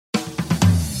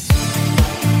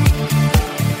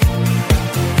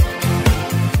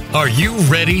Are you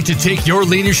ready to take your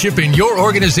leadership in your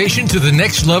organization to the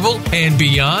next level and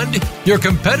beyond? Your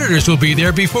competitors will be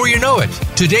there before you know it.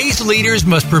 Today's leaders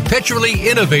must perpetually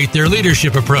innovate their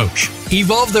leadership approach,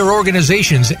 evolve their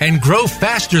organizations, and grow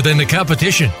faster than the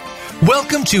competition.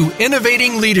 Welcome to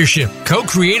Innovating Leadership,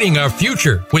 Co-Creating Our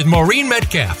Future with Maureen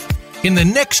Metcalf. In the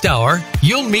next hour,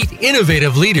 you'll meet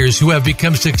innovative leaders who have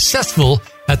become successful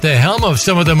at the helm of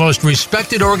some of the most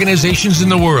respected organizations in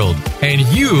the world, and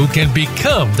you can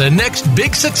become the next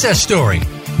big success story.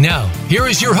 Now, here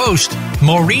is your host,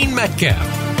 Maureen Metcalf.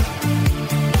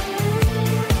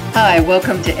 Hi,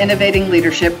 welcome to Innovating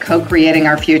Leadership, Co-Creating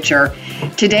Our Future.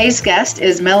 Today's guest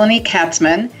is Melanie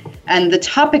Katzman, and the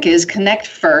topic is Connect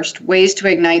First, Ways to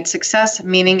Ignite Success,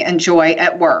 Meaning, and Joy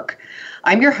at Work.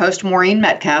 I'm your host, Maureen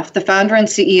Metcalf, the founder and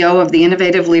CEO of the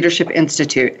Innovative Leadership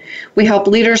Institute. We help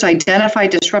leaders identify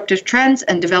disruptive trends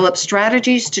and develop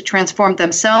strategies to transform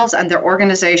themselves and their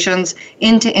organizations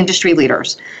into industry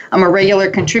leaders. I'm a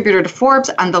regular contributor to Forbes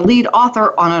and the lead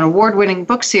author on an award-winning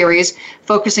book series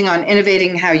focusing on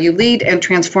innovating how you lead and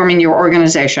transforming your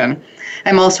organization.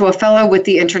 I'm also a fellow with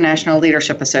the International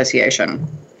Leadership Association.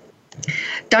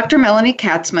 Dr. Melanie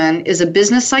Katzman is a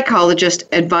business psychologist,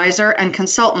 advisor, and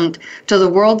consultant to the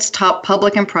world's top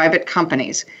public and private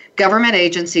companies, government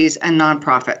agencies, and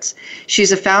nonprofits.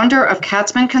 She's a founder of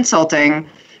Katzman Consulting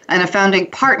and a founding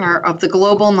partner of the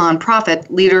global nonprofit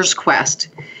Leaders Quest.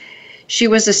 She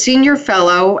was a senior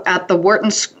fellow at the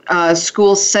Wharton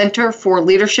School Center for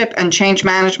Leadership and Change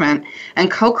Management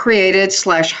and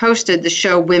co-created/hosted the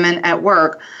show Women at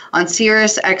Work on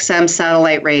Sirius XM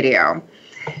satellite radio.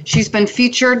 She's been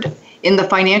featured in the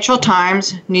Financial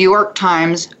Times, New York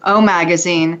Times, O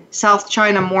Magazine, South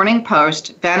China Morning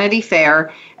Post, Vanity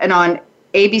Fair, and on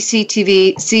ABC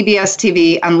TV, CBS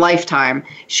TV, and Lifetime.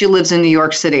 She lives in New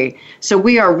York City. So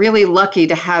we are really lucky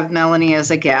to have Melanie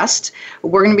as a guest.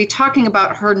 We're going to be talking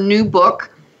about her new book,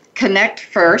 Connect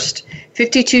First,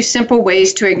 52 Simple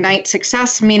Ways to Ignite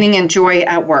Success, Meaning, and Joy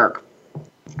at Work,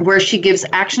 where she gives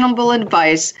actionable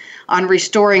advice on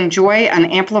restoring joy and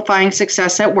amplifying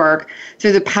success at work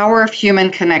through the power of human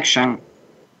connection.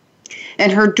 In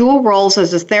her dual roles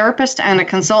as a therapist and a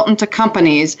consultant to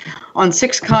companies on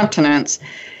 6 continents,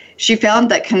 she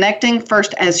found that connecting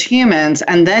first as humans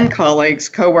and then colleagues,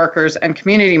 coworkers, and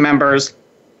community members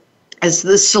is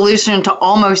the solution to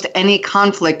almost any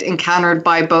conflict encountered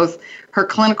by both her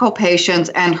clinical patients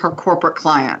and her corporate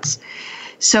clients.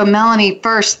 So Melanie,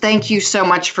 first, thank you so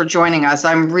much for joining us.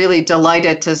 I'm really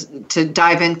delighted to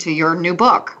dive into your new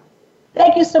book.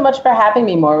 Thank you so much for having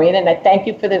me, Maureen, and I thank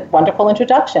you for the wonderful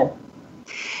introduction.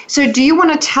 So do you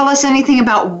want to tell us anything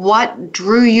about what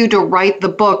drew you to write the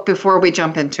book before we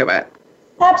jump into it?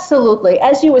 Absolutely.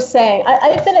 As you were saying,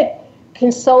 I've been a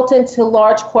consultant to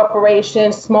large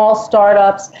corporations, small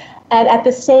startups, and at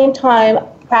the same time,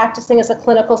 practicing as a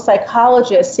clinical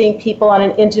psychologist, seeing people on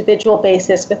an individual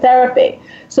basis for therapy.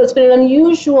 So it's been an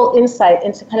unusual insight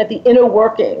into kind of the inner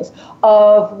workings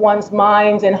of one's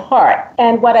mind and heart.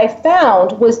 And what I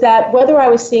found was that whether I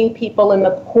was seeing people in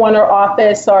the corner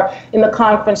office or in the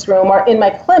conference room or in my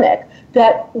clinic,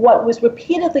 that what was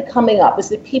repeatedly coming up is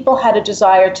that people had a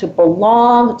desire to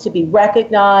belong, to be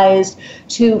recognized,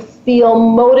 to feel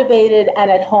motivated and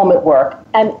at home at work.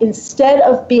 And instead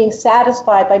of being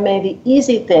satisfied by many of the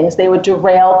easy things, they were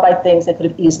derailed by things that could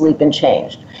have easily been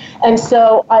changed. And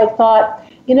so I thought,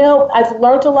 I've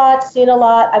learned a lot, seen a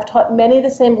lot. I've taught many of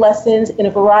the same lessons in a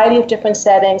variety of different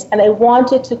settings, and I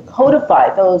wanted to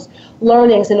codify those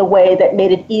learnings in a way that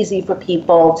made it easy for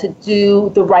people to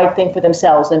do the right thing for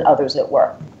themselves and others at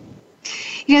work.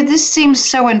 This seems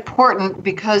so important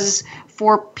because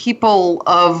for people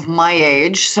of my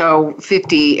age, so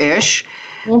 50-ish,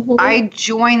 I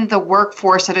joined the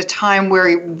workforce at a time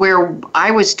where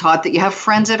I was taught that you have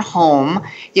friends at home,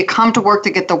 you come to work to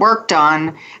get the work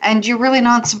done, and you're really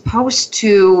not supposed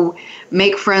to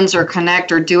make friends or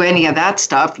connect or do any of that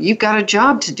stuff. You've got a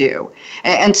job to do.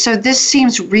 And so this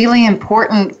seems really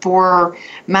important for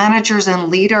managers and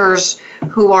leaders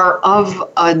who are of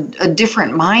a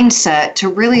different mindset to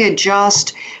really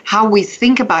adjust how we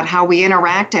think about how we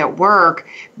interact at work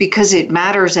because it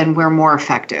matters and we're more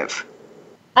effective.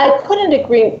 I couldn't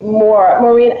agree more,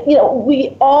 Maureen.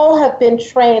 We all have been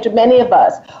trained, many of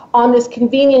us, on this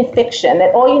convenient fiction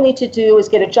that all you need to do is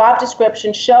get a job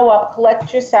description, show up,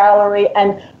 collect your salary,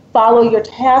 and follow your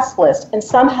task list, and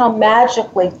somehow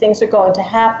magically things are going to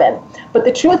happen. But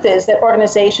the truth is that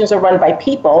organizations are run by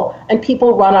people, and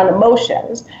people run on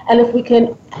emotions. And if we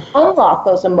can unlock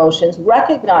those emotions,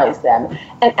 recognize them,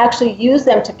 and actually use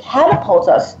them to catapult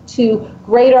us to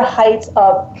greater heights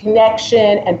of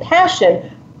connection and passion,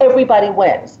 everybody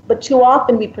wins. But too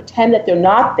often we pretend that they're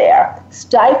not there,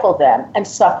 stifle them, and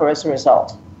suffer as a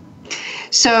result.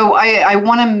 So I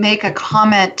want to make a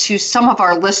comment to some of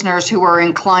our listeners who are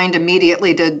inclined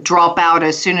immediately to drop out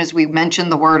as soon as we mention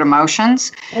the word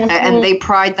emotions, and they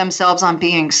pride themselves on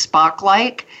being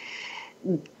Spock-like.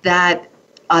 That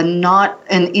not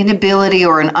an inability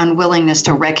or an unwillingness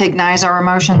to recognize our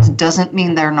emotions doesn't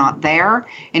mean they're not there,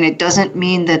 and it doesn't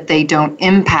mean that they don't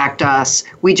impact us.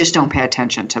 We just don't pay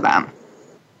attention to them.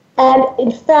 And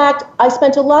in fact, I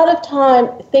spent a lot of time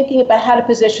thinking about how to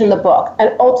position the book,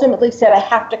 and ultimately said I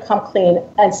have to come clean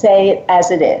and say it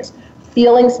as it is.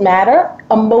 Feelings matter.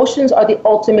 Emotions are the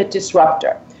ultimate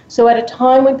disruptor. So at a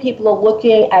time when people are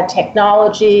looking at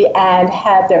technology and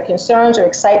have their concerns or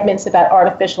excitements about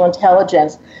artificial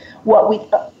intelligence, what we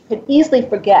could easily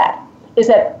forget is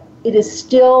that it is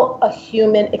still a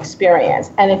human experience.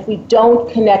 And if we don't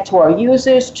connect to our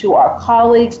users, to our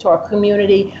colleagues, to our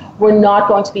community, we're not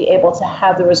going to be able to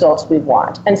have the results we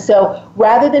want. And so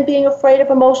rather than being afraid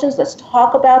of emotions, let's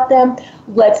talk about them.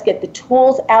 Let's get the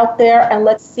tools out there, and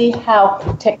let's see how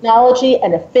technology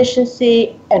and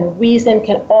efficiency and reason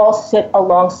can all sit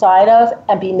alongside of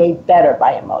and be made better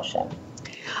by emotion.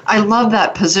 I love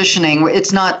that positioning.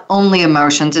 It's not only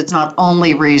emotions, it's not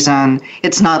only reason,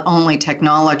 it's not only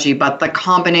technology, but the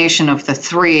combination of the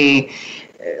three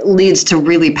leads to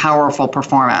really powerful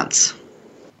performance.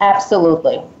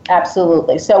 Absolutely.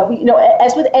 Absolutely. So,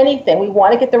 as with anything, we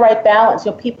want to get the right balance.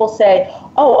 People say,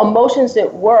 oh, emotions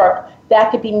at work, that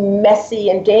could be messy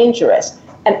and dangerous.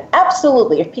 And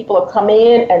absolutely, if people are coming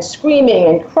in and screaming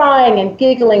and crying and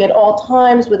giggling at all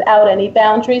times without any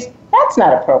boundaries, that's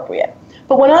not appropriate.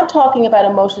 But when I'm talking about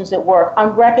emotions at work, I'm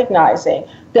recognizing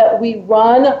that we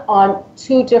run on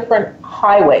two different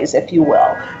highways, if you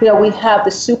will. We have the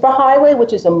superhighway,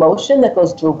 which is emotion that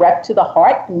goes direct to the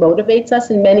heart and motivates us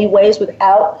in many ways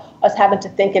without us having to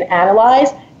think and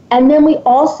analyze. And then we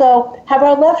also have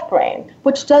our left brain,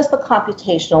 which does the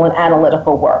computational and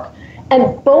analytical work.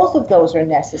 And both of those are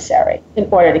necessary in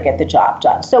order to get the job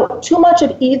done. So too much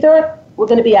of either, we're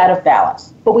going to be out of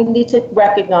balance. But we need to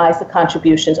recognize the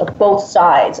contributions of both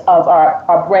sides of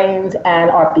our brains and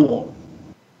our being.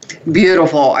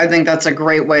 Beautiful. I think that's a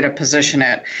great way to position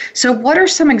it. So what are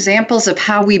some examples of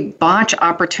how we botch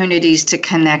opportunities to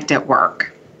connect at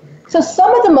work? So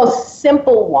some of the most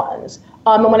simple ones,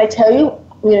 and when I tell you,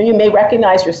 you may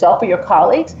recognize yourself or your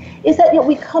colleagues, is that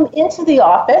we come into the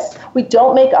office, we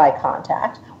don't make eye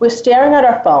contact, we're staring at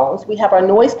our phones, we have our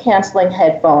noise-canceling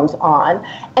headphones on,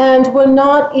 and we're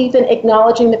not even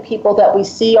acknowledging the people that we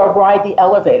see or ride the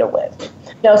elevator with.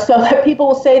 So people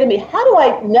will say to me, how do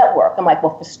I network? I'm like,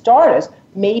 well, for starters,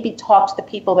 maybe talk to the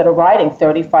people that are riding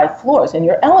 35 floors in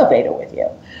your elevator with you.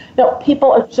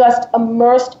 People are just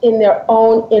immersed in their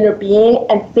own inner being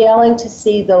and failing to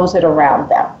see those that are around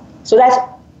them. So that's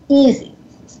easy.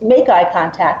 Make eye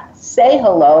contact, say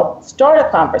hello, start a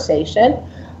conversation,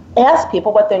 ask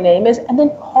people what their name is, and then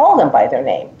call them by their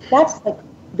name. That's like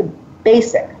the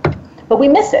basic. But we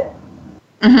miss it.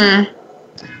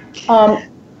 Mm-hmm.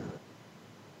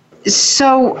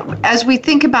 So as we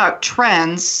think about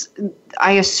trends,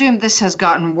 I assume this has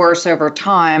gotten worse over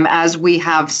time as we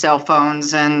have cell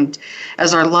phones and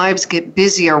as our lives get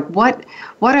busier. What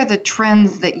are the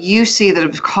trends that you see that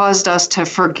have caused us to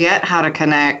forget how to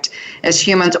connect as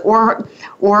humans, or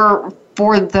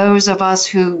for those of us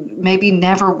who maybe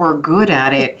never were good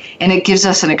at it and it gives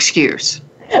us an excuse?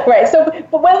 Right. So,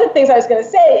 but one of the things I was going to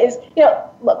say is,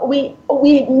 look, we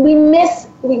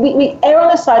err on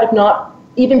the side of not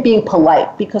even being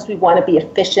polite because we want to be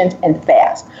efficient and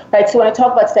fast, right? So when I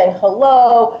talk about saying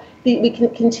hello, we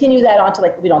can continue that on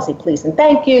to we don't say please and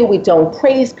thank you, we don't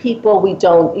praise people, we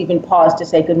don't even pause to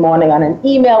say good morning on an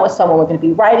email with someone we're going to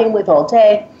be writing with all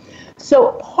day.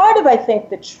 So part of, I think,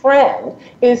 the trend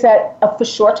is that for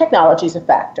sure technology is a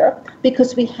factor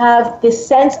because we have this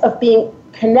sense of being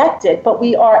connected, but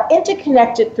we are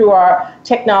interconnected through our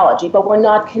technology, but we're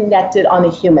not connected on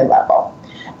a human level.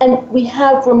 And we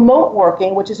have remote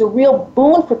working, which is a real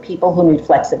boon for people who need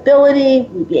flexibility.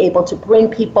 We'd be able to bring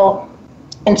people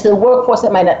into the workforce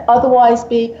that might not otherwise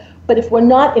be. But if we're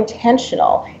not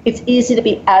intentional, it's easy to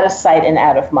be out of sight and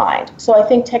out of mind. So I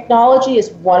think technology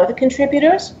is one of the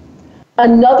contributors.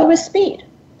 Another is speed.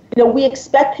 We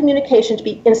expect communication to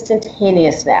be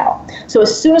instantaneous now. So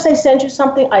as soon as I send you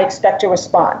something, I expect a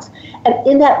response. And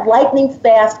in that lightning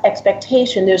fast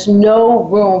expectation, there's no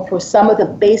room for some of the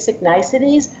basic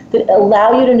niceties that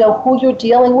allow you to know who you're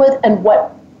dealing with and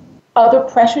what other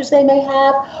pressures they may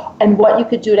have and what you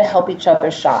could do to help each other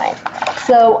shine.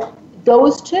 So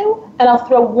those two, and I'll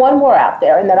throw one more out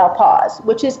there and then I'll pause,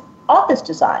 which is office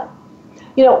design.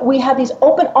 We have these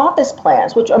open office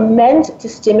plans, which are meant to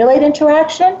stimulate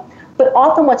interaction, but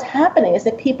often what's happening is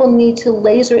that people need to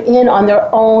laser in on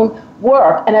their own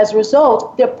work, and as a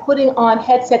result, they're putting on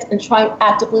headsets and trying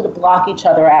actively to block each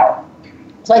other out.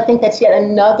 So I think that's yet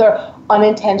another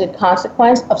unintended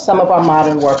consequence of some of our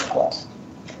modern workforce.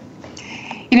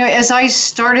 As I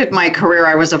started my career,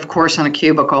 I was, of course, in a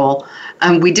cubicle,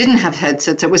 and we didn't have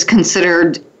headsets. It was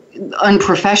considered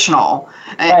unprofessional,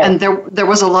 right. And there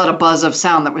was a lot of buzz of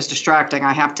sound that was distracting,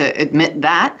 I have to admit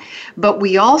that. But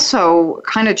we also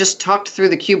kind of just talked through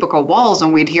the cubicle walls,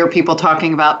 and we'd hear people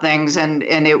talking about things, and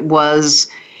it was,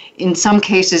 in some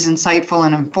cases, insightful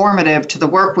and informative to the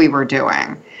work we were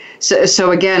doing.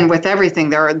 So again, with everything,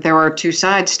 there are two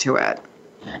sides to it.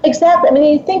 Exactly. I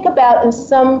mean, you think about in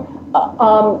some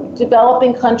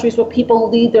developing countries where people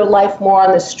lead their life more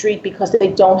on the street because they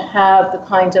don't have the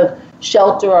kind of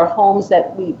shelter or homes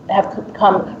that we have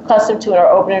become accustomed to in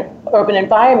our urban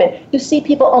environment, you see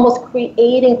people almost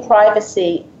creating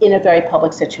privacy in a very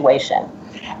public situation.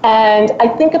 And I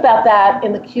think about that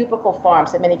in the cubicle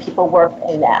farms that many people work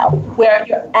in now, where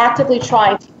you're actively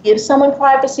trying to give someone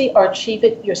privacy or achieve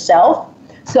it yourself.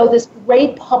 So this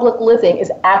great public living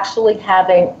is actually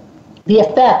having the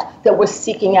effect that we're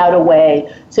seeking out a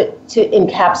way to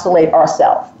encapsulate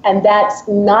ourselves. And that's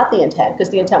not the intent,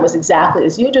 because the intent was exactly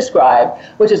as you described,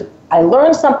 which is I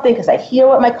learn something because I hear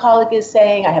what my colleague is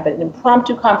saying, I have an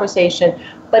impromptu conversation,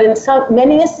 but in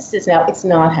many instances now, it's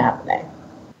not happening.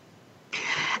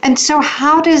 And so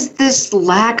how does this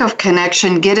lack of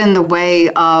connection get in the way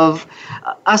of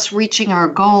us reaching our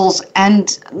goals?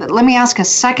 And let me ask a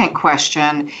second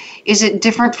question. Is it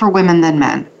different for women than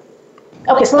men?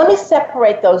 Okay, so let me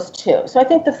separate those two. So I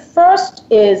think the first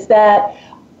is that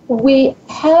we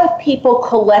have people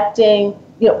collecting,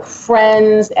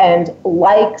 friends and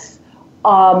likes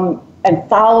and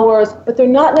followers, but they're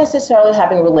not necessarily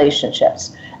having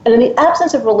relationships. And in the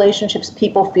absence of relationships,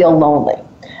 people feel lonely.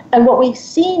 And what we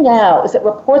see now is that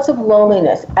reports of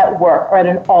loneliness at work are at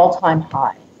an all-time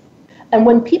high. And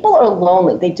when people are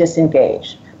lonely, they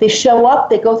disengage. They show up,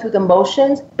 they go through the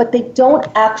motions, but they don't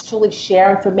actually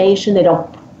share information. They don't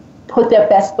put their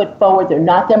best foot forward. They're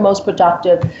not their most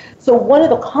productive. So one of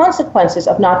the consequences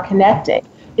of not connecting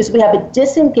is we have a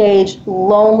disengaged,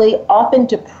 lonely, often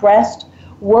depressed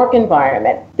work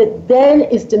environment that then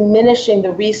is diminishing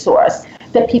the resource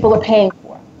that people are paying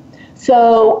for.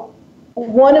 So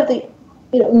one of the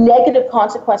negative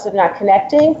consequences of not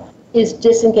connecting is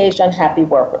disengaged, unhappy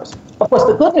workers. Of course,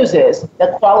 the good news is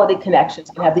that quality connections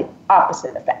can have the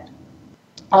opposite effect,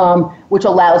 which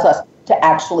allows us to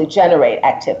actually generate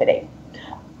activity.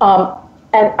 And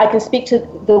I can speak to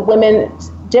the women's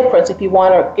difference if you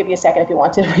want, or give you a second if you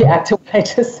want to react to what I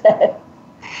just said.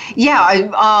 Yeah,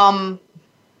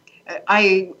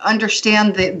 I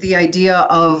understand the idea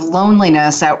of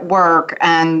loneliness at work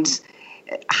and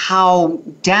how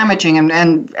damaging,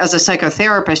 and as a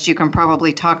psychotherapist, you can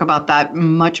probably talk about that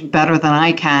much better than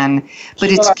I can. But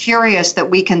Sure. It's curious that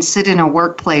we can sit in a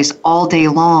workplace all day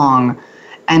long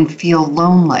and feel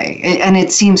lonely, and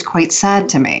it seems quite sad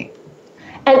to me.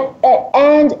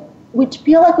 And we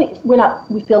feel like we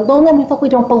feel lonely, and we feel like we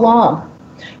don't belong.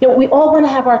 We all want to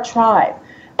have our tribe.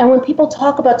 And when people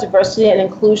talk about diversity and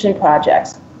inclusion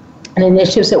projects and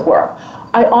initiatives at work,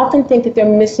 I often think that they're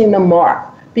missing the mark,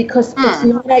 because it's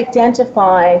not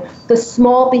identifying the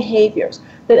small behaviors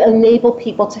that enable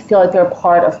people to feel like they're a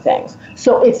part of things.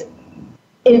 So it's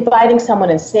inviting someone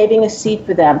and saving a seat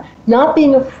for them, not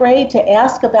being afraid to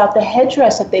ask about the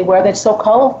headdress that they wear that's so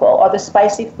colorful, or the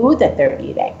spicy food that they're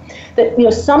eating. That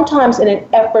sometimes in an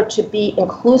effort to be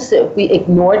inclusive, we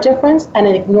ignore difference, and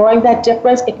in ignoring that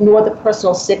difference, ignore the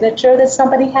personal signature that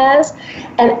somebody has,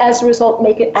 and as a result,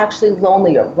 make it actually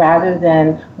lonelier rather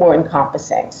than more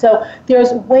encompassing. So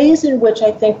there's ways in which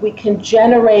I think we can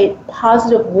generate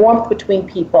positive warmth between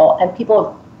people and people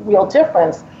of real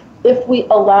difference if we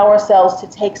allow ourselves to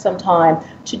take some time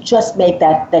to just make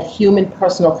that human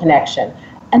personal connection.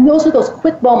 And those are those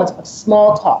quick moments of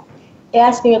small talk,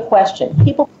 asking a question.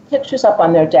 People put pictures up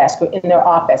on their desk or in their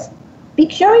office. Be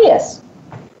curious.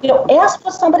 Ask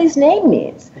what somebody's name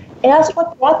means. Ask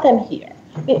what brought them here.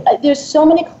 There's so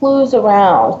many clues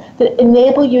around that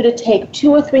enable you to take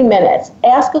 2 or 3 minutes,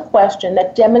 ask a question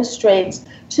that demonstrates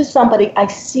to somebody, I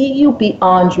see you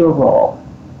beyond your role.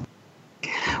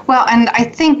 Well, and I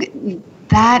think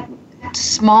that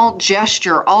small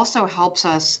gesture also helps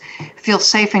us feel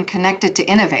safe and connected to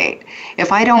innovate.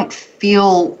 If I don't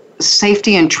feel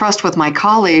safety and trust with my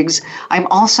colleagues, I'm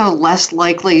also less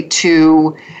likely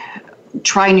to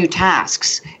try new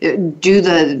tasks,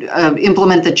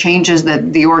 implement the changes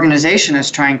that the organization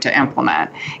is trying to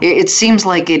implement. It seems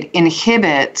like it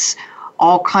inhibits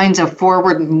all kinds of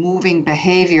forward-moving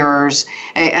behaviors,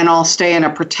 and I'll stay in a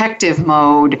protective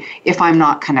mode if I'm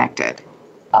not connected.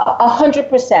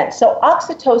 100%. So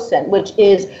oxytocin, which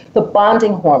is the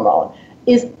bonding hormone,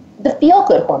 is the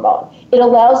feel-good hormone. It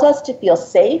allows us to feel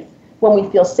safe. When we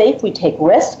feel safe, we take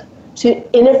risk.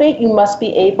 To innovate, you must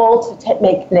be able to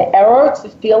make an error, to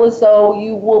feel as though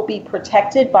you will be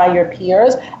protected by your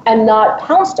peers and not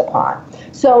pounced upon.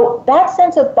 So that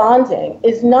sense of bonding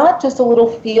is not just a little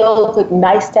feel-good,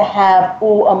 nice to have,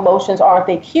 ooh, emotions, aren't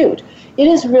they cute? It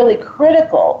is really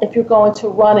critical if you're going to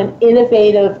run an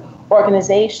innovative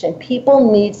organization.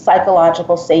 People need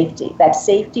psychological safety. That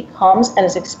safety comes and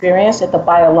is experienced at the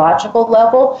biological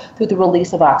level through the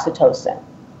release of oxytocin.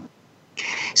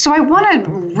 So I want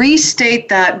to restate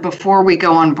that before we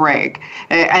go on break,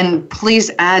 and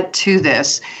please add to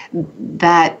this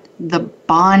that the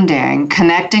bonding,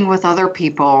 connecting with other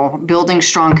people, building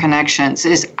strong connections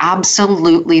is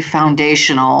absolutely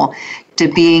foundational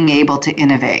to being able to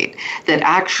innovate. That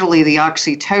actually the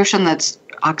oxytocin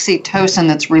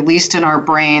that's released in our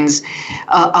brains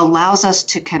allows us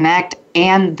to connect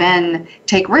and then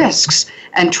take risks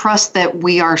and trust that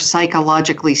we are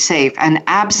psychologically safe. And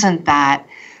absent that,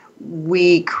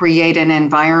 we create an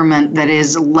environment that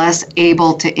is less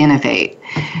able to innovate.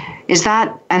 Is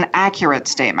that an accurate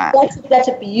statement? That's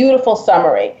a beautiful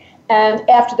summary. And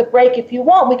after the break, if you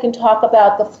want, we can talk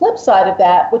about the flip side of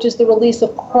that, which is the release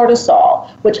of cortisol,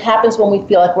 which happens when we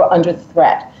feel like we're under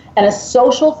threat. And a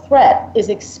social threat is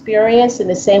experienced in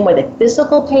the same way that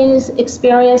physical pain is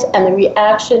experienced, and the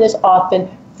reaction is often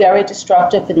very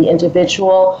destructive for the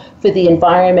individual, for the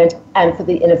environment, and for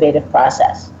the innovative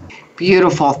process.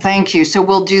 Beautiful. Thank you. So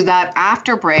we'll do that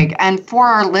after break. And for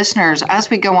our listeners,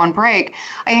 as we go on break,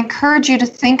 I encourage you to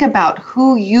think about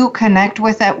who you connect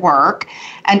with at work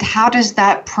and how does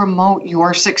that promote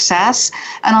your success.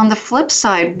 And on the flip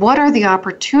side, what are the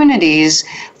opportunities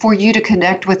for you to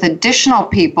connect with additional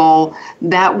people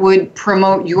that would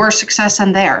promote your success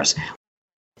and theirs?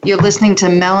 You're listening to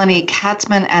Melanie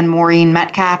Katzman and Maureen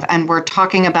Metcalf, and we're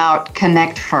talking about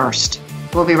Connect First.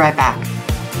 We'll be right back.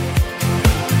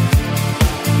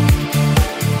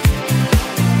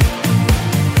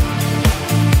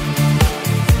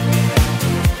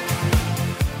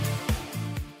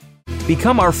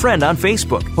 Become our friend on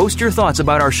Facebook. Post your thoughts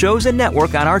about our shows and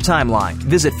network on our timeline.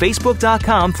 Visit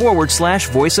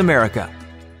facebook.com/Voice America.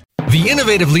 The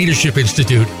Innovative Leadership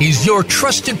Institute is your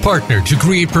trusted partner to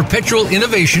create perpetual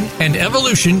innovation and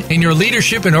evolution in your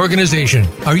leadership and organization.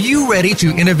 Are you ready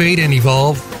to innovate and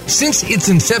evolve? Since its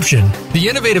inception, the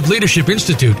Innovative Leadership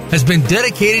Institute has been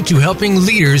dedicated to helping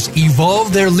leaders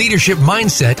evolve their leadership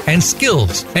mindset and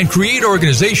skills and create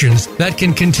organizations that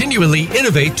can continually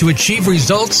innovate to achieve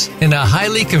results in a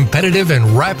highly competitive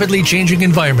and rapidly changing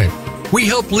environment. We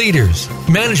help leaders,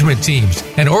 management teams,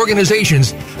 and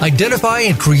organizations identify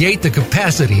and create the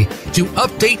capacity to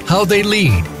update how they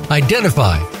lead,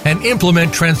 identify, and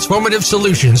implement transformative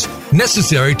solutions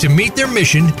necessary to meet their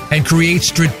mission and create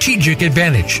strategic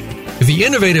advantage. The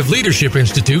Innovative Leadership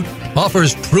Institute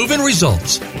offers proven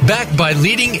results backed by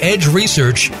leading-edge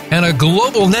research and a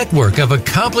global network of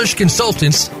accomplished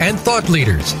consultants and thought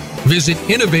leaders. Visit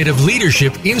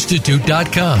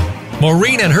innovativeleadershipinstitute.com.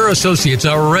 Maureen and her associates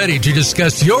are ready to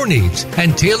discuss your needs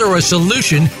and tailor a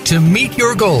solution to meet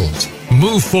your goals.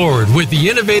 Move forward with the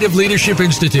Innovative Leadership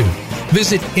Institute.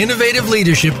 Visit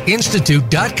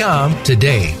innovativeleadershipinstitute.com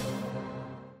today.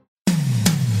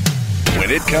 When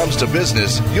it comes to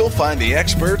business, you'll find the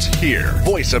experts here.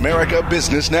 Voice America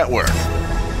Business Network.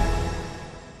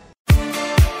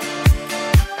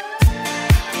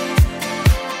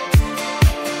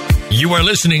 You are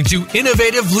listening to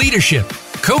Innovative Leadership,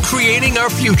 co-creating our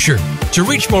future. To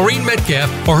reach Maureen Metcalf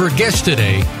or her guest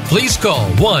today, please call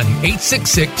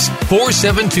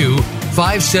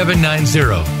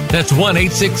 1-866-472-5790. That's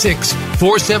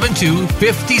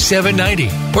 1-866-472-5790.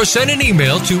 Or send an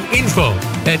email to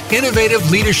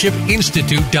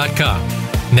info@innovativeleadershipinstitute.com.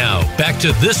 Now, back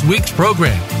to this week's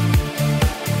program.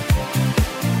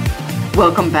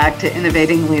 Welcome back to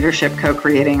Innovating Leadership,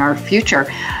 Co-Creating Our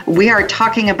Future. We are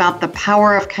talking about the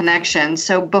power of connection.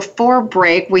 So before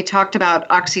break, we talked about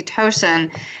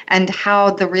oxytocin and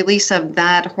how the release of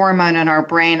that hormone in our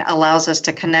brain allows us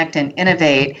to connect and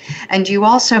innovate. And you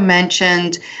also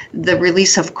mentioned the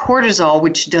release of cortisol,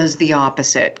 which does the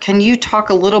opposite. Can you talk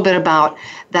a little bit about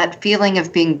that feeling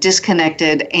of being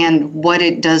disconnected and what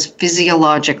it does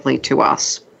physiologically to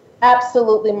us?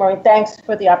 Absolutely, Maureen. Thanks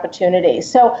for the opportunity.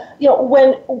 So,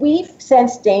 when we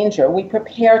sense danger, we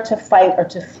prepare to fight or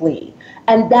to flee.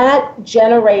 And that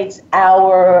generates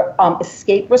our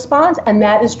escape response, and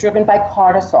that is driven by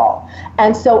cortisol.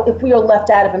 And so if we are left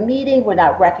out of a meeting, we're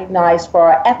not recognized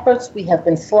for our efforts, we have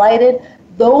been slighted,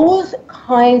 those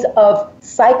kinds of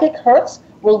psychic hurts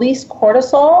release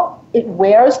cortisol. It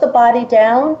wears the body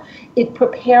down. It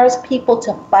prepares people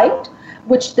to fight,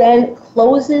 which then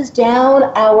closes down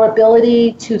our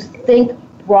ability to think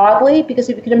broadly, because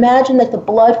if you can imagine that the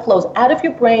blood flows out of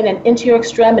your brain and into your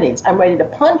extremities, I'm ready to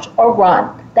punch or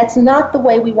run. That's not the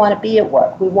way we want to be at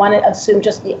work. We want to assume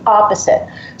just the opposite.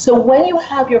 So when you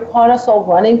have your cortisol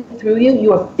running through you,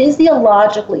 you are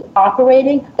physiologically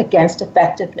operating against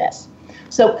effectiveness.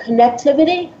 So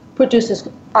connectivity produces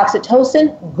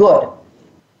oxytocin, good.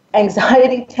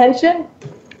 Anxiety, tension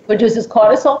produces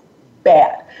cortisol,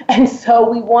 bad. And so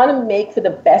we want to make for the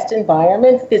best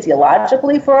environment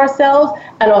physiologically for ourselves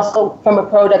and also from a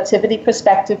productivity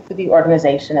perspective for the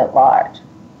organization at large.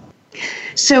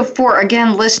 So for,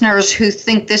 again, listeners who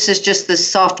think this is just the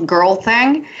soft girl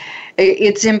thing,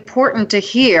 it's important to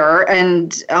hear,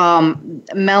 and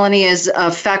Melanie is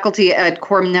a faculty at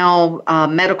Cornell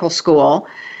Medical School.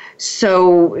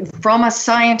 So from a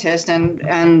scientist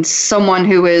and someone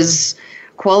who is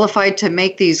qualified to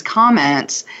make these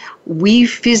comments, we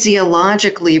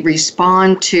physiologically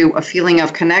respond to a feeling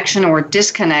of connection or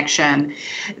disconnection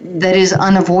that is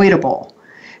unavoidable.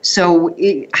 So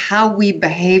how we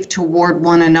behave toward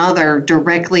one another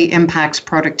directly impacts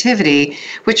productivity,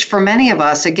 which for many of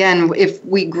us, again, if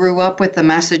we grew up with the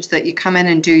message that you come in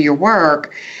and do your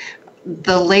work,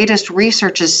 the latest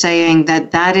research is saying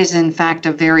that that is in fact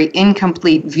a very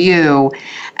incomplete view,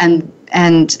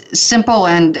 and simple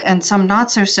and some not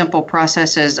so simple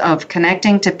processes of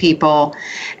connecting to people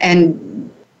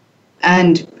and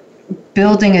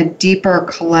building a deeper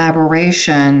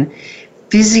collaboration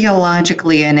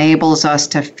physiologically enables us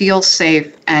to feel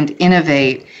safe and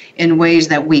innovate in ways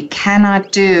that we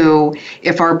cannot do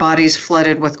if our body's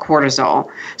flooded with cortisol.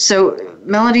 So,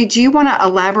 Melanie, do you want to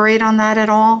elaborate on that at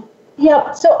all?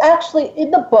 Yeah, so actually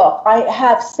in the book, I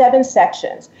have 7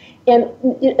 sections. And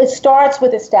it starts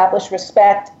with established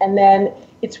respect, and then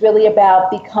it's really about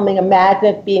becoming a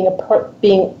magnet,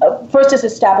 first is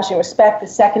establishing respect, the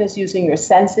second is using your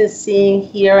senses, seeing,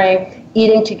 hearing,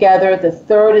 eating together, the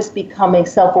third is becoming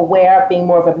self-aware, being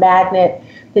more of a magnet,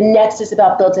 the next is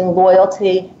about building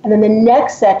loyalty, and then the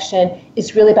next section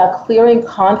is really about clearing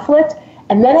conflict,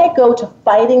 and then I go to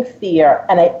fighting fear,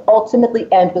 and I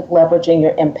ultimately end with leveraging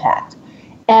your impact.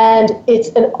 And it's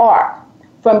an arc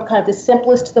from kind of the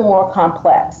simplest to the more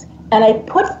complex. And I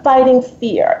put fighting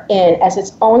fear in as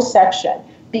its own section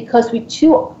because we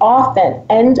too often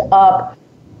end up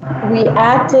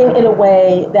reacting in a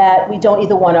way that we don't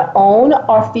either want to own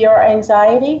our fear or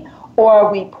anxiety,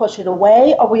 or we push it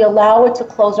away, or we allow it to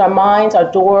close our minds,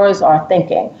 our doors, our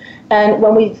thinking. And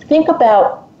when we think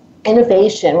about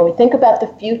innovation, when we think about the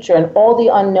future and all the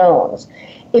unknowns,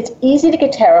 it's easy to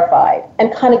get terrified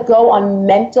and kind of go on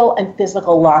mental and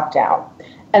physical lockdown.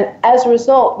 And as a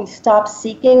result, we stop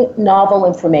seeking novel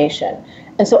information.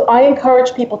 And so I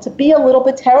encourage people to be a little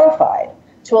bit terrified,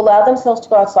 to allow themselves to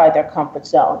go outside their comfort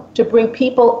zone, to bring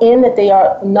people in that they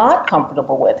are not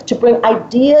comfortable with, to bring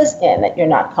ideas in that you're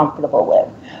not comfortable with.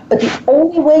 But the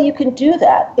only way you can do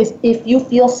that is if you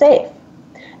feel safe.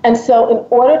 And so in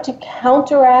order to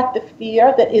counteract the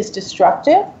fear that is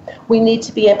destructive, we need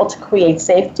to be able to create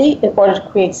safety. In order to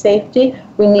create safety,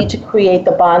 we need to create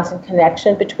the bonds and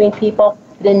connection between people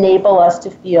that enable us to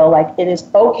feel like it is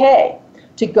okay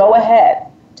to go ahead,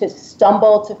 to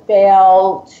stumble, to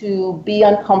fail, to be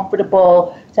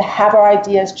uncomfortable, to have our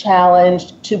ideas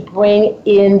challenged, to bring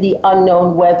in the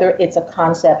unknown, whether it's a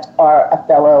concept or a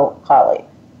fellow colleague.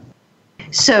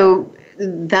 So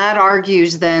that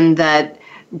argues then that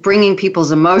bringing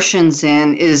people's emotions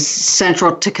in is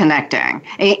central to connecting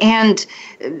and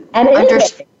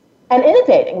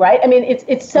innovating, right? I mean,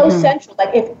 it's so central. Like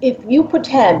if you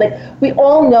pretend, like we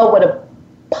all know what a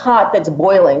pot that's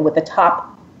boiling with the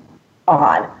top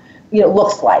on,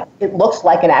 looks like. It looks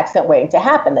like an accident waiting to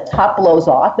happen. The top blows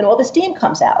off and all the steam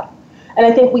comes out. And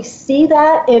I think we see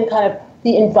that in kind of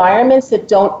the environments that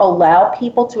don't allow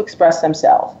people to express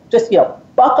themselves. Just,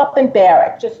 buck up and bear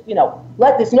it. Just,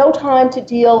 there's no time to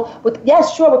deal with,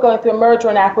 yes, sure, we're going through a merger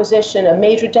and acquisition, a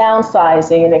major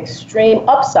downsizing, an extreme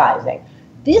upsizing.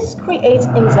 This creates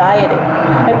anxiety,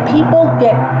 and people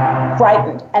get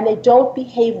frightened, and they don't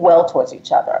behave well towards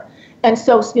each other. And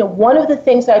so, one of the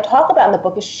things that I talk about in the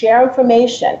book is share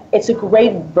information. It's a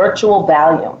great virtual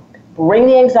Valium. Bring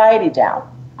the anxiety down.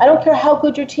 I don't care how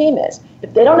good your team is.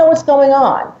 If they don't know what's going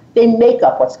on, they make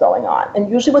up what's going on. And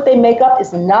usually what they make up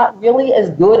is not really as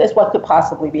good as what could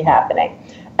possibly be happening.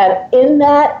 And in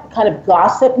that kind of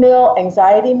gossip mill,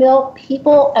 anxiety mill,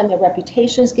 people and their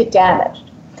reputations get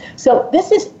damaged. So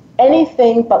this is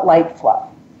anything but light fluff,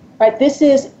 right? This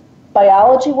is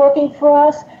biology working for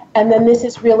us, and then this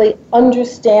is really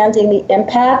understanding the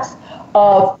impacts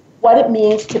of what it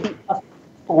means to be a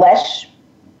flesh,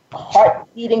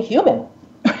 heart-beating human,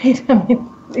 right? I mean,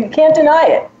 you can't deny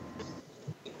it.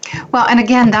 Well, and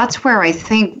again, that's where I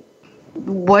think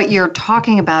what you're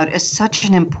talking about is such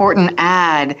an important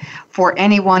add for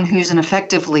anyone who's an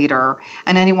effective leader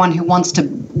and anyone who wants to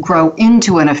grow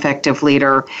into an effective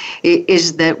leader,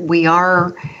 is that we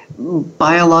are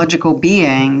biological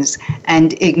beings,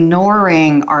 and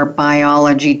ignoring our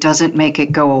biology doesn't make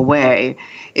it go away.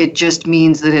 It just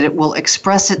means that it will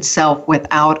express itself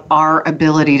without our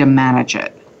ability to manage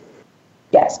it.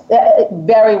 Yes,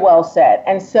 very well said.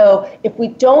 And so if we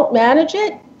don't manage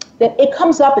it, then it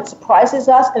comes up, it surprises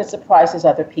us, and it surprises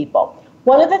other people.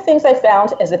 One of the things I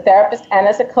found as a therapist and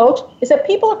as a coach is that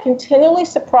people are continually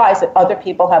surprised that other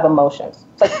people have emotions.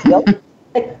 It's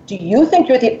like, do you think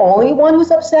you're the only one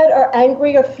who's upset or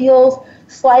angry or feels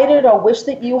slighted or wish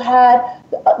that you had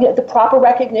the proper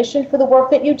recognition for the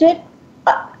work that you did?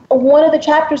 One of the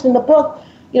chapters in the book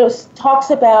talks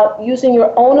about using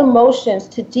your own emotions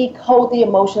to decode the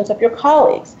emotions of your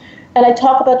colleagues. And I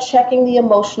talk about checking the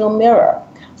emotional mirror.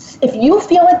 If you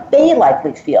feel it, they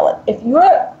likely feel it. If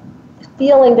you're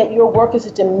feeling that your work is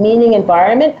a demeaning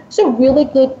environment, it's a really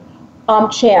good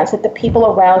chance that the people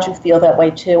around you feel that way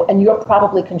too, and you're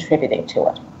probably contributing to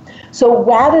it. So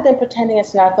rather than pretending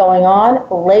it's not going on,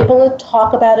 label it,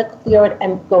 talk about it, clear it,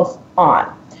 and go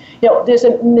on. There's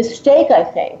a mistake, I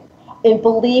think, in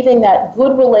believing that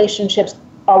good relationships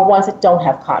are ones that don't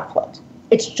have conflict.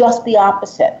 It's just the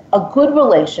opposite. A good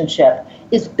relationship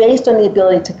is based on the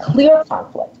ability to clear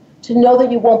conflict, to know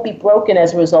that you won't be broken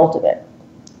as a result of it.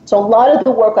 So a lot of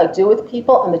the work I do with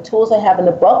people and the tools I have in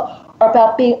the book are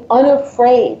about being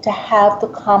unafraid to have the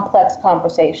complex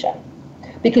conversation,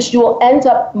 because you will end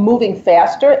up moving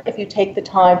faster if you take the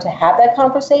time to have that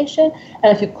conversation.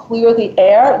 And if you clear the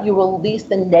air, you release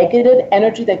the negative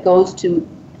energy that goes to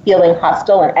feeling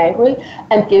hostile and angry,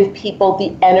 and give people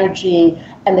the energy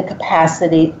and the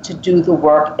capacity to do the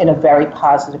work in a very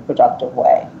positive, productive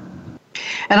way.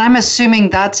 And I'm assuming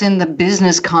that's in the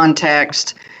business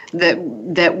context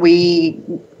that we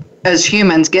as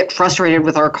humans get frustrated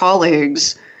with our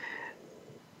colleagues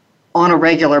on a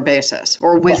regular basis,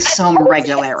 or with some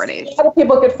regularity. A lot of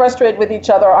people get frustrated with each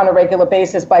other on a regular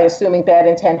basis by assuming bad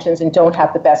intentions and don't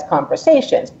have the best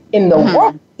conversations. In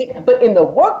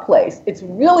the workplace, it's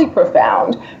really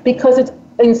profound, because it's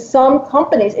in some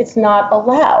companies it's not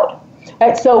allowed.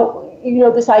 Right? So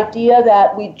this idea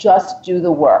that we just do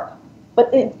the work. But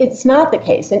it's not the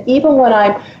case. And even when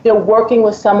I'm working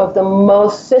with some of the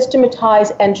most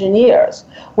systematized engineers,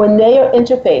 when they are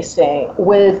interfacing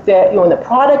with when the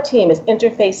product team is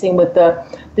interfacing with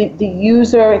the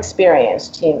user experience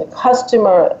team, the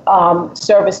customer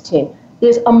service team,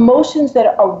 there's emotions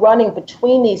that are running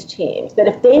between these teams that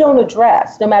if they don't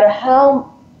address, no matter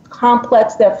how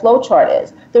complex their flowchart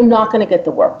is, they're not going to get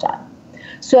the work done.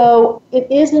 So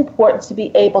it is important to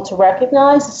be able to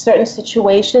recognize that certain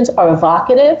situations are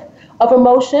evocative of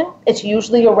emotion. It's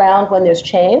usually around when there's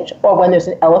change or when there's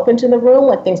an elephant in the room,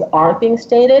 when things aren't being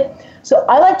stated. So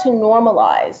I like to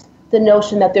normalize the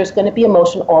notion that there's going to be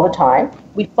emotion all the time.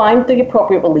 We find the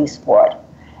appropriate release for it.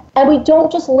 And we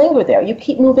don't just linger there. You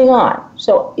keep moving on.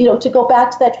 So, to go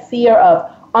back to that fear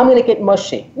of, I'm going to get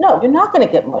mushy. No, you're not going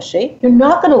to get mushy. You're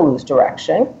not going to lose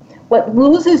direction. What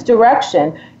loses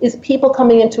direction is people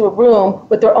coming into a room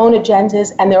with their own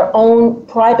agendas and their own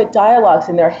private dialogues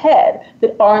in their head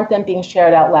that aren't then being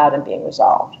shared out loud and being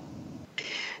resolved.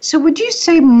 So would you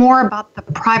say more about the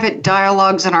private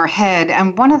dialogues in our head?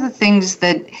 And one of the things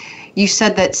that you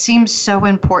said that seems so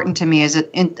important to me is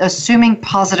assuming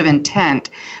positive intent,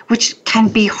 which can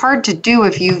be hard to do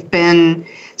if you've been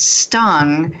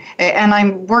stung. And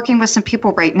I'm working with some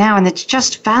people right now, and it's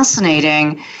just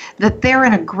fascinating that they're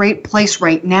in a great place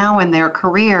right now in their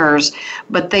careers,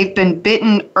 but they've been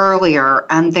bitten earlier,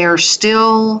 and they're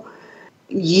still,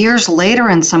 years later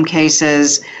in some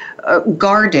cases,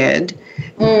 guarded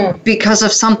because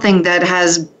of something that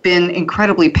has been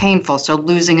incredibly painful. So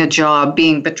losing a job,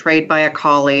 being betrayed by a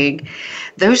colleague,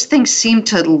 those things seem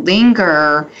to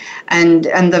linger. And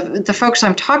the folks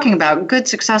I'm talking about, good,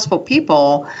 successful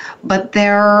people, but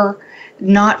they're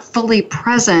not fully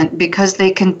present because they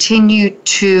continue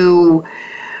to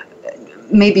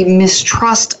maybe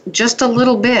mistrust just a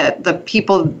little bit the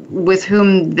people with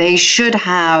whom they should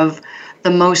have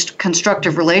the most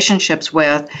constructive relationships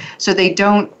with, so they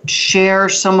don't share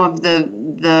some of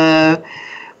the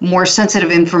more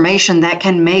sensitive information that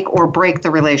can make or break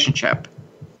the relationship.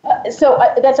 So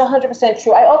that's 100%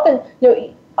 true. I often,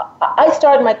 I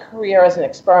started my career as an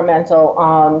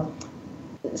experimental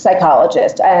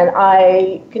psychologist, and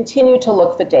I continue to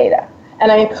look for data.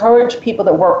 And I encourage people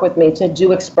that work with me to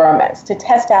do experiments, to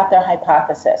test out their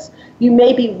hypothesis. You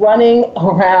may be running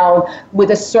around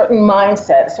with a certain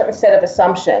mindset, a certain set of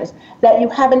assumptions that you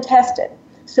haven't tested.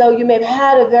 So you may have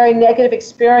had a very negative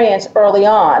experience early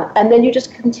on, and then you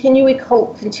just continually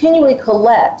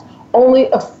collect only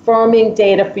affirming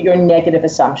data for your negative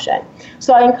assumption.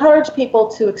 So I encourage people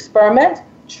to experiment,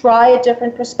 try a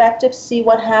different perspective, see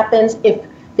what happens if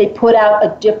they put out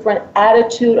a different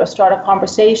attitude or start a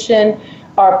conversation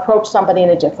or approach somebody in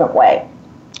a different way.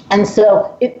 And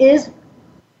so it is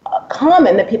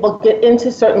common that people get into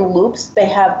certain loops. They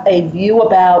have a view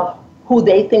about who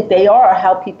they think they are or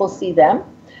how people see them.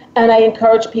 And I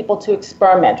encourage people to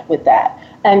experiment with that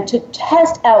and to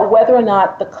test out whether or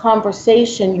not the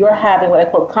conversation you're having, what I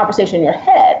call the conversation in your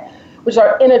head, which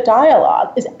are in a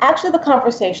dialogue, is actually the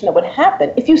conversation that would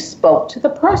happen if you spoke to the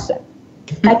person.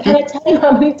 I cannot tell you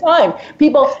how many times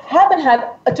people haven't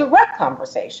had a direct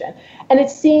conversation, and it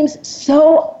seems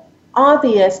so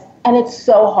obvious, and it's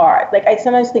so hard. Like, I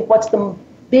sometimes think, what's the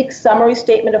big summary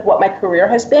statement of what my career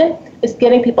has been is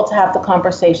getting people to have the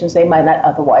conversations they might not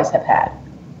otherwise have had.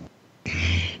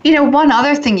 One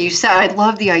other thing you said, I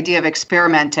love the idea of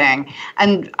experimenting.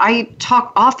 And I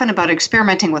talk often about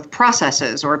experimenting with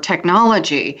processes or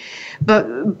technology,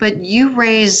 but you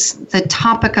raise the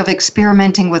topic of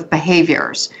experimenting with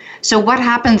behaviors. So what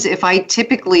happens if I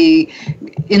typically,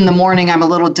 in the morning, I'm a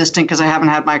little distant because I haven't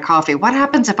had my coffee? What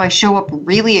happens if I show up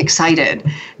really excited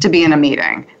to be in a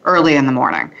meeting early in the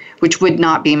morning, which would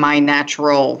not be my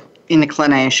natural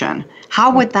inclination?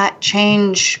 How would that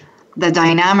change the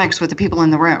dynamics with the people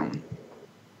in the room?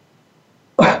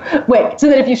 Wait, so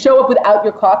that if you show up without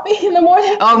your coffee in the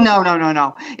morning? Oh,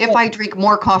 no. If I drink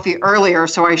more coffee earlier,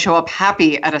 so I show up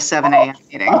happy at a 7 a.m.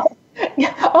 meeting.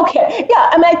 Okay. Yeah,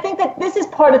 I mean, I think that this is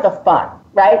part of the fun,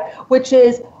 right? Which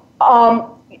is,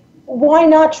 why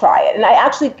not try it? And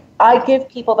I give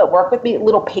people that work with me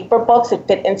little paper books that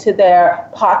fit into their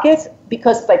pockets,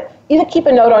 because, like, either keep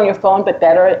a note on your phone, but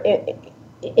better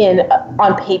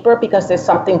on paper, because there's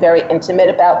something very intimate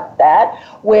about that,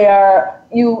 where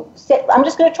you say, I'm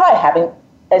just going to try having,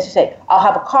 as you say, I'll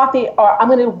have a coffee, or I'm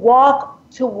going to walk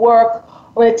to work,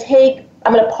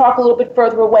 I'm going to park a little bit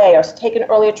further away, or take an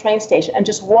earlier train station and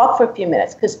just walk for a few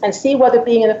minutes and see whether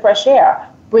being in the fresh air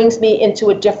brings me into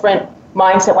a different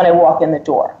mindset when I walk in the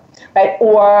door, right?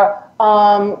 Or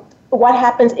what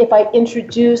happens if I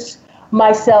introduce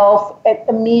myself at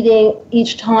a meeting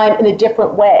each time in a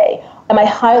different way? Am I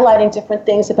highlighting different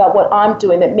things about what I'm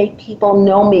doing that make people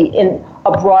know me in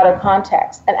a broader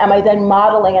context? And am I then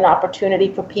modeling an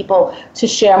opportunity for people to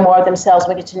share more of themselves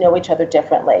and we get to know each other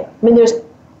differently? I mean,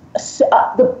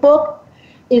 the book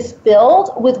is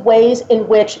filled with ways in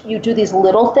which you do these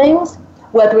little things,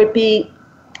 whether it be,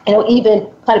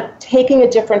 even kind of taking a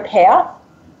different path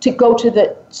to go to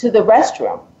the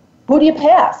restroom. Who do you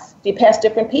pass? Do you pass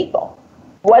different people?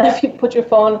 What if you put your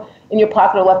phone in your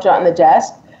pocket or left it on the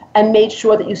desk and made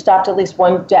sure that you stopped at least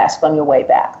one desk on your way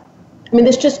back? I mean,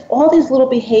 there's just all these little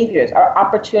behaviors are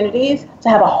opportunities to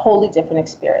have a wholly different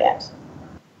experience.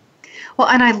 Well,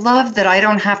 and I love that I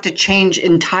don't have to change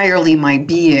entirely my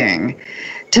being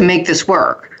to make this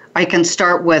work. I can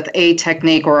start with a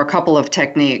technique or a couple of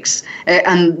techniques.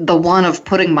 And the one of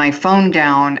putting my phone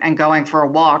down and going for a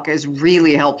walk is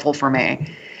really helpful for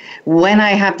me. When I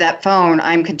have that phone,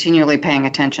 I'm continually paying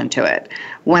attention to it.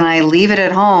 When I leave it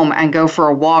at home and go for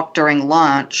a walk during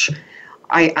lunch,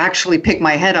 I actually pick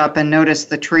my head up and notice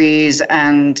the trees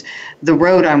and the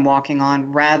road I'm walking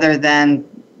on, rather than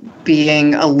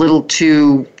being a little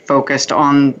too focused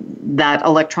on that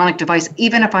electronic device,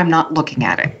 even if I'm not looking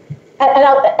at it.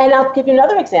 And I'll give you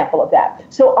another example of that.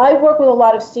 So I work with a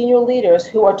lot of senior leaders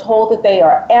who are told that they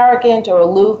are arrogant or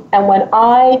aloof, and when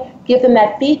I give them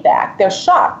that feedback, they're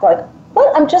shocked. They're like,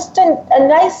 what? I'm just a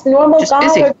nice, normal just guy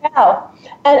busy. or gal,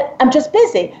 and I'm just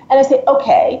busy. And I say,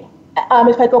 okay,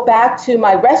 if I go back to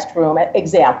my restroom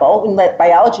example and let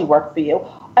biology work for you,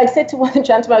 I said to one of the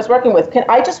gentlemen I was working with, can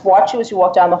I just watch you as you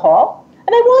walk down the hall? And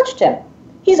I watched him.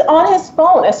 He's on his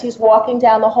phone as he's walking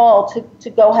down the hall to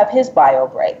go have his bio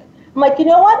break. I'm like, you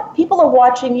know what? People are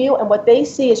watching you, and what they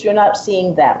see is you're not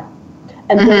seeing them.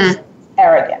 And this is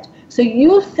arrogant. So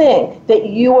you think that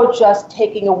you are just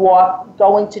taking a walk,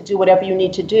 going to do whatever you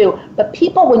need to do. But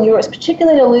people, when you're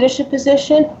particularly in a leadership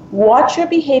position, watch your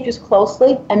behaviors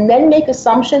closely and then make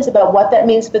assumptions about what that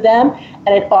means for them. And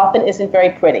it often isn't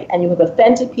very pretty. And you have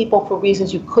offended people for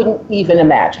reasons you couldn't even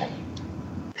imagine.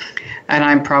 And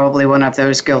I'm probably one of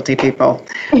those guilty people.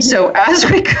 So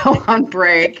as we go on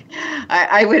break,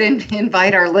 I would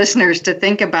invite our listeners to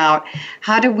think about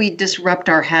how do we disrupt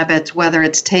our habits, whether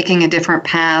it's taking a different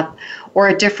path or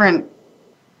a different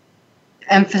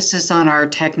emphasis on our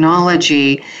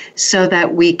technology, so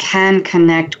that we can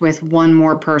connect with one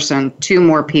more person, two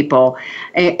more people,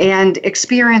 and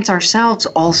experience ourselves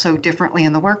also differently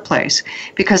in the workplace.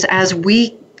 Because as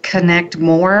we connect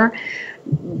more,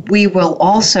 we will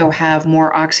also have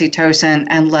more oxytocin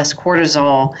and less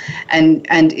cortisol. And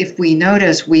if we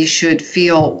notice, we should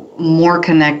feel more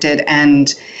connected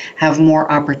and have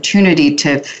more opportunity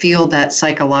to feel that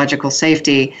psychological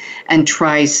safety and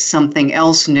try something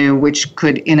else new, which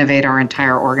could innovate our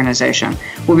entire organization.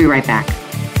 We'll be right back.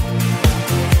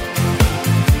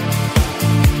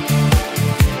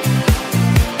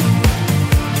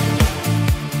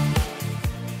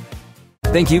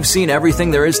 Think you've seen everything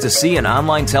there is to see in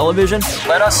online television?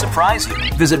 Let us surprise you.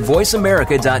 Visit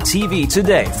voiceamerica.tv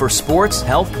today for sports,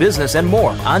 health, business, and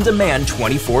more on demand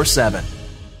 24/7.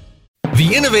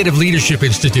 The Innovative Leadership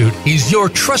Institute is your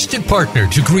trusted partner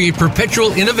to create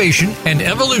perpetual innovation and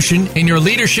evolution in your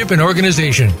leadership and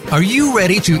organization. Are you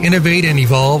ready to innovate and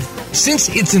evolve? Since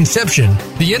its inception,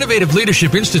 the Innovative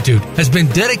Leadership Institute has been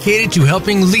dedicated to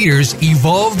helping leaders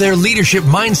evolve their leadership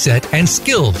mindset and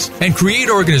skills and create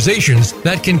organizations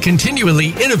that can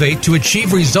continually innovate to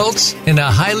achieve results in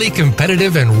a highly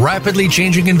competitive and rapidly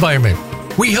changing environment.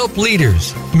 We help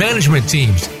leaders, management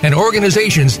teams, and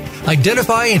organizations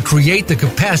identify and create the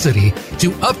capacity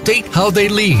to update how they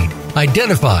lead,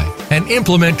 identify, and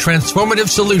implement transformative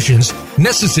solutions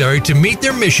necessary to meet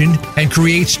their mission and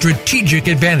create strategic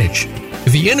advantage.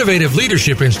 The Innovative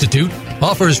Leadership Institute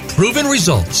offers proven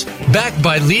results backed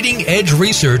by leading-edge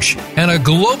research and a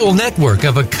global network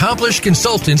of accomplished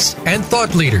consultants and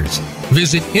thought leaders.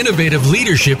 Visit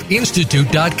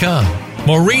innovativeleadershipinstitute.com.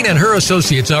 Maureen and her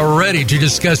associates are ready to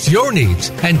discuss your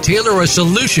needs and tailor a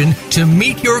solution to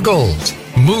meet your goals.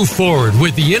 Move forward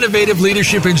with the Innovative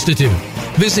Leadership Institute.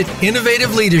 Visit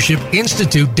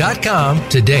innovativeleadershipinstitute.com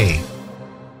today.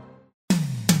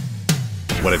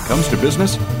 When it comes to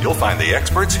business, you'll find the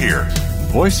experts here.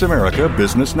 Voice America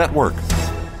Business Network.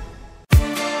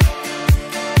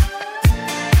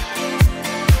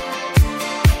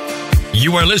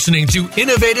 You are listening to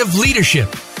Innovative Leadership,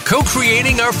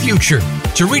 co-creating our future.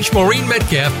 To reach Maureen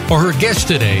Metcalf or her guest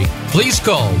today, please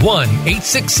call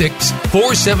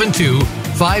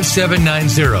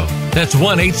 1-866-472-5790. That's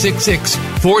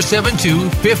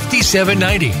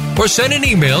 1-866-472-5790. Or send an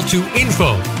email to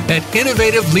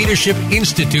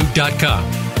info@innovativeleadershipinstitute.com.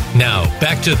 Now,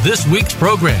 back to this week's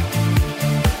program.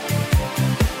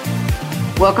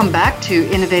 Welcome back to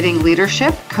Innovating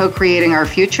Leadership, Co-Creating Our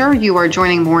Future. You are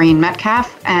joining Maureen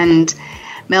Metcalf and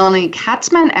Melanie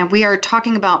Katzman, and we are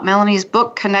talking about Melanie's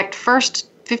book, Connect First,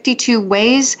 52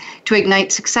 Ways to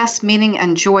Ignite Success, Meaning,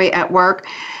 and Joy at Work.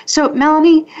 So,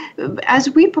 Melanie, as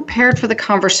we prepared for the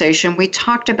conversation, we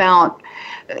talked about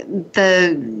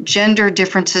the gender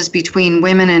differences between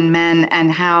women and men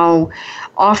and how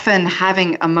often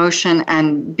having emotion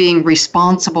and being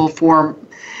responsible for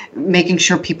making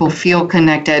sure people feel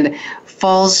connected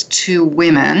falls to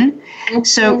women. Mm-hmm.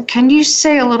 So can you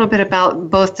say a little bit about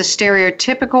both the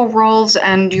stereotypical roles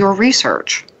and your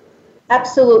research?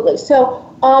 Absolutely. So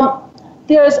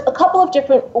there's a couple of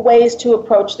different ways to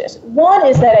approach this. One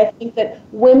is that I think that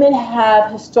women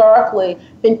have historically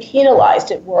been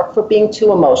penalized at work for being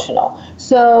too emotional.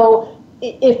 So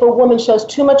if a woman shows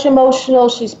too much emotional,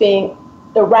 she's being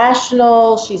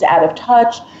irrational, she's out of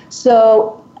touch.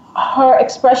 So her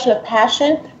expression of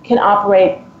passion can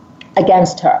operate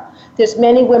against her. There's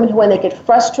many women who, when they get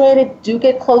frustrated, do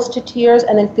get close to tears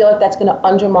and then feel like that's going to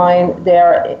undermine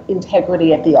their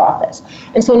integrity at the office.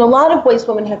 And so in a lot of ways,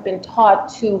 women have been taught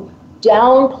to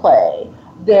downplay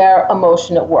their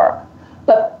emotion at work.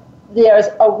 But there's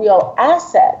a real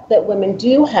asset that women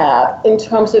do have in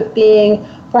terms of being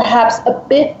perhaps a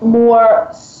bit more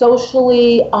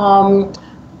socially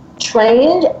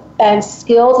trained and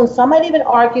skills, and some might even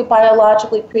argue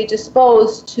biologically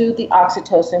predisposed to the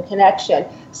oxytocin connection,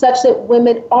 such that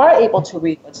women are able to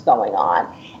read what's going on.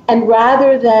 And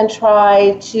rather than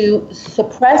try to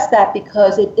suppress that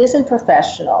because it isn't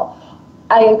professional,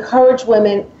 I encourage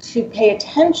women to pay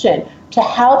attention to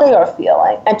how they are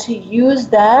feeling and to use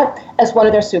that as one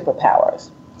of their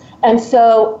superpowers. And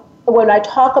so when I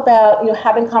talk about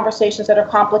having conversations that are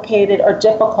complicated or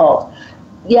difficult,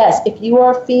 yes, if you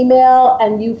are female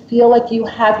and you feel like you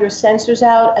have your sensors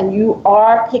out and you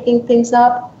are picking things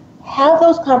up, have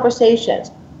those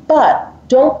conversations. But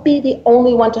don't be the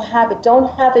only one to have it. Don't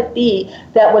have it be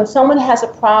that when someone has a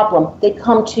problem, they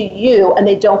come to you and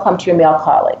they don't come to your male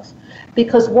colleagues.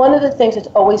 Because one of the things that's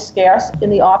always scarce in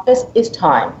the office is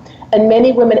time. And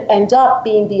many women end up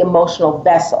being the emotional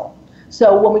vessel.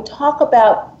 So when we talk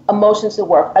about emotions at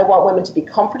work, I want women to be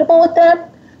comfortable with them,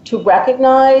 to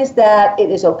recognize that it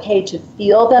is okay to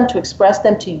feel them, to express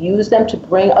them, to use them, to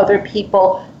bring other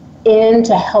people in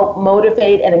to help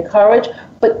motivate and encourage.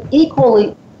 But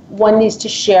equally, one needs to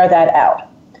share that out.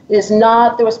 It is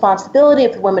not the responsibility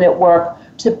of the women at work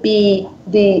to be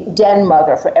the den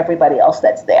mother for everybody else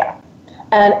that's there.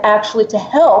 And actually to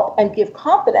help and give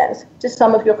confidence to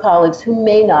some of your colleagues who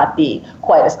may not be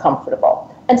quite as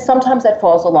comfortable. And sometimes that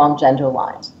falls along gender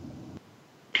lines.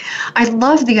 I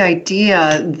love the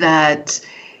idea that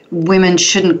women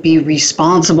shouldn't be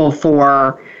responsible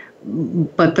for,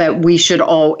 but that we should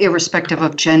all, irrespective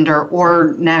of gender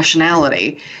or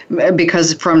nationality,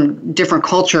 because from different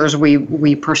cultures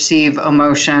we perceive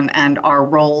emotion and our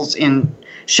roles in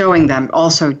showing them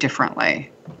also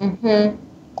differently. Mm-hmm.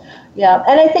 Yeah,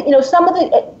 and I think, some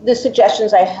of the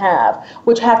suggestions I have,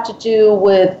 which have to do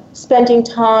with spending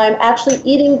time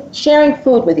actually sharing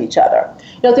food with each other.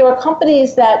 There are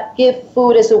companies that give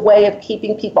food as a way of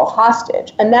keeping people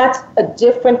hostage, and that's a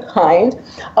different kind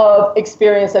of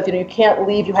experience of, you can't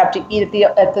leave, you have to eat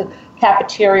at the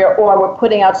cafeteria, or we're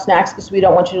putting out snacks because we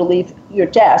don't want you to leave your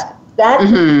desk. That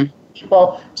mm-hmm.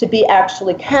 people to be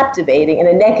actually captivating in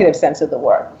a negative sense of the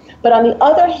word. But on the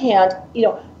other hand,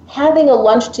 having a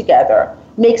lunch together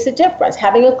makes a difference.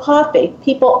 Having a coffee,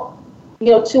 people,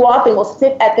 too often will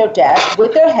sit at their desk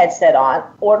with their headset on,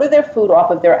 order their food off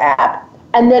of their app,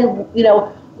 and then,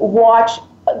 watch,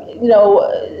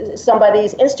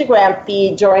 somebody's Instagram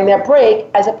feed during their break,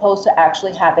 as opposed to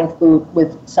actually having food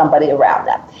with somebody around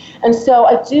them. And so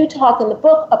I do talk in the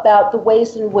book about the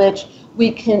ways in which we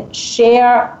can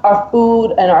share our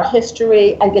food and our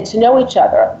history and get to know each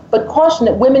other, but caution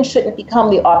that women shouldn't become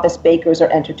the office bakers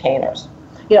or entertainers.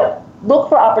 Look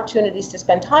for opportunities to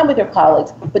spend time with your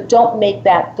colleagues, but don't make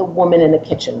that the woman in the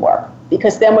kitchen work,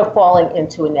 because then we're falling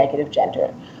into a negative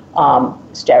gender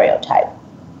stereotype.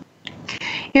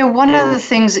 One of the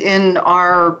things in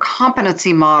our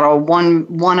competency model,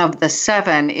 one of the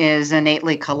 7 is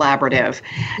innately collaborative.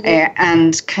 Mm-hmm.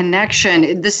 And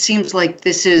connection. This seems like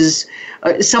this is,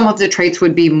 some of the traits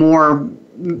would be more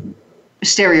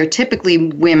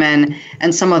stereotypically women,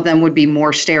 and some of them would be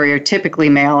more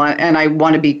stereotypically male. And I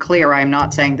want to be clear, I'm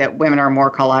not saying that women are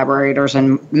more collaborators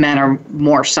and men are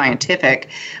more scientific,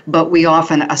 but we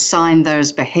often assign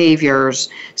those behaviors,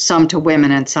 some to women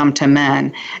and some to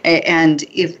men. And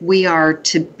if we are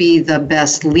to be the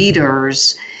best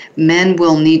leaders, men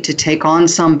will need to take on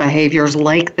some behaviors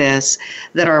like this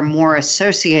that are more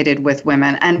associated with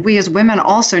women. And we as women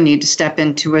also need to step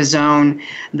into a zone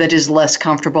that is less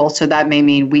comfortable. So that may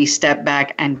mean we step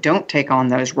back and don't take on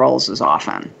those roles as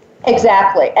often.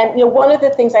 Exactly. And one of the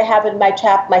things I have in my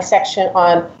section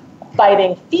on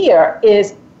fighting fear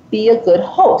is be a good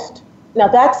host. Now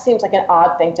that seems like an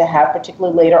odd thing to have,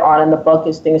 particularly later on in the book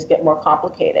as things get more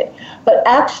complicated. But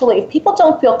actually, if people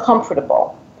don't feel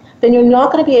comfortable, then you're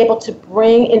not going to be able to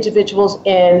bring individuals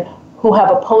in who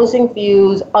have opposing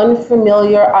views,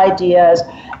 unfamiliar ideas,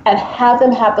 and have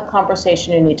them have the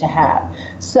conversation you need to have.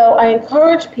 So I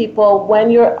encourage people,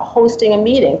 when you're hosting a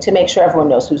meeting, to make sure everyone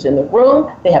knows who's in the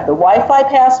room, they have the Wi-Fi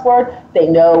password, they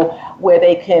know where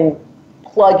they can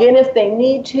plug in if they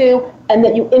need to, and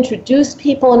that you introduce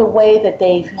people in a way that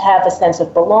they have a sense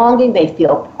of belonging, they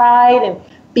feel pride in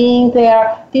being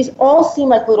there. These all seem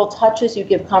like little touches you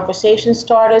give conversation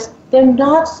starters. They're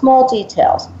not small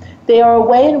details. They are a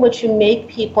way in which you make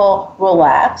people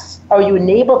relax, or you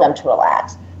enable them to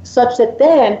relax, such that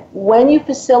then when you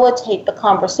facilitate the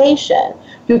conversation,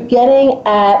 you're getting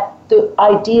at the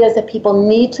ideas that people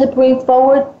need to bring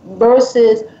forward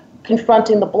versus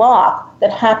confronting the block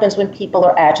that happens when people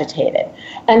are agitated.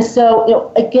 And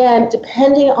so, again,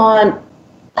 depending on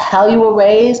how you were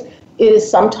raised, it is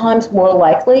sometimes more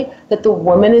likely that the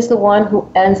woman is the one who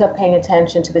ends up paying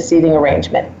attention to the seating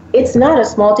arrangement. It's not a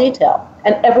small detail,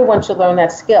 and everyone should learn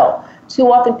that skill.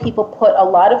 Too often people put a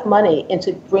lot of money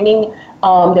into bringing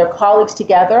their colleagues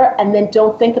together and then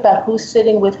don't think about who's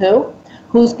sitting with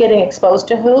who's getting exposed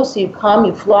to who. So you come,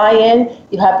 you fly in,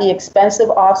 you have the expensive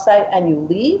offsite, and you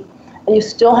leave, and you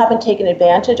still haven't taken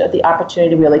advantage of the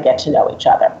opportunity to really get to know each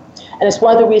other. And it's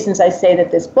one of the reasons I say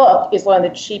that this book is one of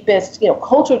the cheapest,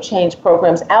 culture change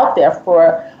programs out there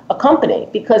for a company,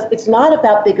 because it's not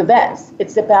about big events.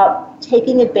 It's about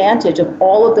taking advantage of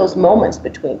all of those moments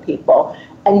between people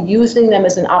and using them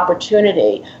as an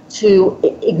opportunity to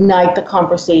ignite the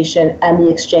conversation and the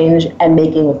exchange and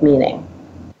making of meaning.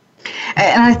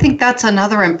 And I think that's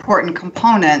another important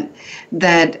component,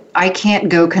 that I can't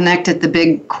go connect at the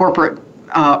big corporate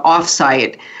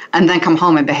offsite and then come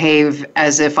home and behave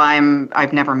as if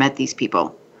I've never met these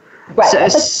people.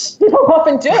 Right. So, people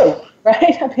often do,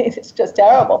 right? I mean, it's just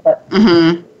terrible, but,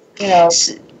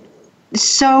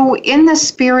 So in the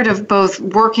spirit of both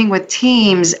working with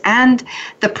teams and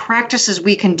the practices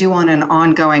we can do on an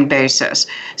ongoing basis.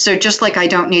 So just like I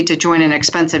don't need to join an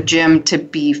expensive gym to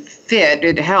be fit,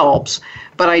 it helps,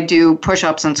 but I do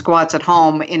push-ups and squats at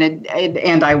home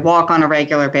and I walk on a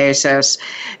regular basis.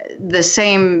 The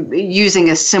same, using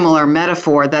a similar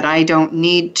metaphor, that I don't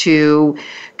need to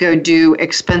go do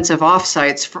expensive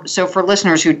offsites. So for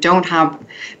listeners who don't have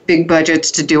big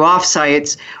budgets to do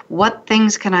offsites, what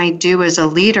things can I do as a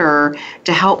leader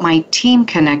to help my team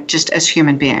connect just as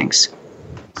human beings?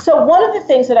 So one of the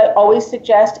things that I always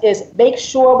suggest is make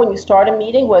sure when you start a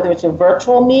meeting, whether it's a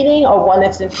virtual meeting or one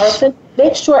that's in person,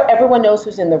 make sure everyone knows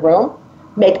who's in the room.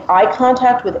 Make eye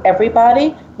contact with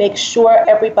everybody. Make sure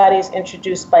everybody's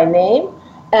introduced by name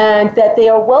and that they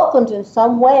are welcomed in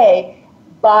some way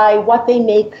by what they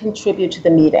may contribute to the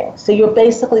meeting. So you're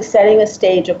basically setting a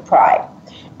stage of pride.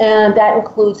 And that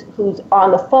includes who's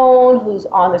on the phone, who's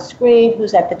on the screen,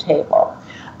 who's at the table.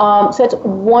 So it's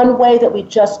one way that we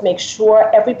just make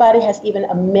sure everybody has even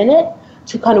a minute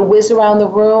to kind of whiz around the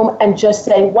room and just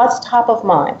say, what's top of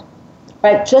mind,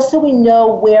 right? Just so we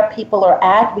know where people are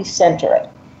at, we center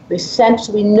it.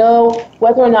 So we know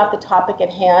whether or not the topic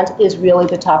at hand is really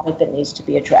the topic that needs to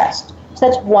be addressed. So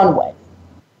that's one way.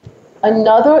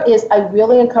 Another is I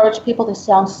really encourage people to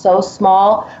sound so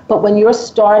small, but when you're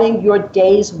starting your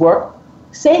day's work,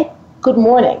 say good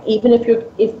morning, even if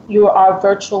you are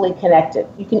virtually connected.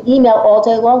 You can email all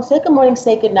day long, say good morning,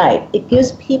 say good night. It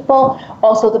gives people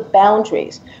also the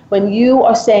boundaries. When you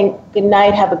are saying good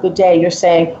night, have a good day, you're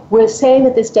saying, we're saying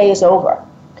that this day is over.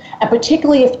 And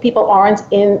particularly if people aren't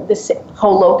in this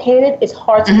co-located, it's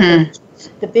hard to get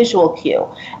the visual cue.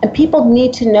 And people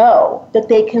need to know that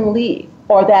they can leave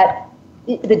or that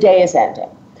the day is ending.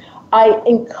 I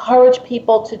encourage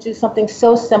people to do something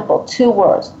so simple, 2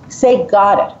 words. Say,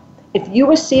 got it. If you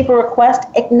receive a request,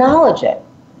 acknowledge it.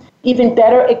 Even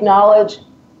better, acknowledge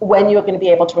when you're going to be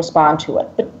able to respond to it.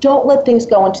 But don't let things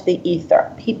go into the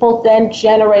ether. People then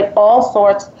generate all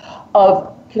sorts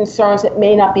of concerns that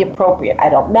may not be appropriate. I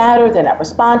don't matter, they're not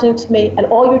responding to me, and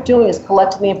all you're doing is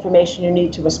collecting the information you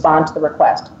need to respond to the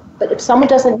request. But if someone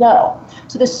doesn't know,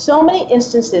 so there's so many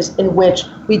instances in which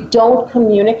we don't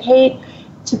communicate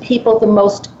to people the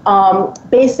most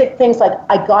basic things like,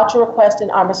 I got your request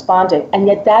and I'm responding. And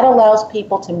yet that allows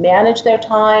people to manage their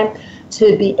time,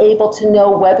 to be able to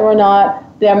know whether or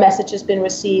not their message has been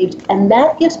received. And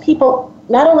that gives people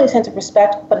not only a sense of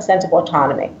respect, but a sense of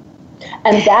autonomy.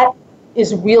 And that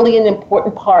is really an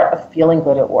important part of feeling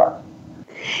good at work.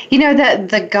 You know,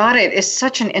 the got it is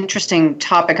such an interesting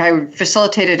topic. I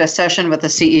facilitated a session with the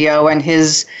CEO and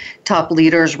his top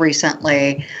leaders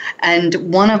recently, and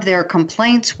one of their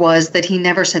complaints was that he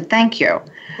never said thank you.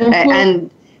 And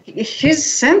his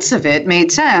sense of it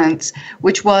made sense,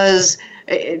 which was,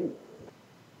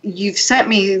 you've sent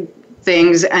me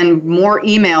things, and more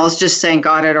emails just saying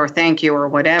got it or thank you or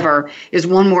whatever is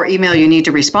one more email you need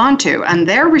to respond to. And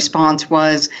their response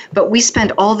was, but we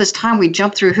spent all this time, we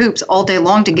jumped through hoops all day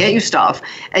long to get you stuff,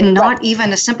 and not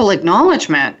even a simple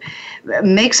acknowledgement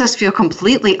makes us feel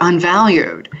completely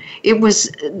unvalued. It was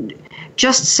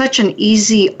just such an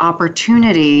easy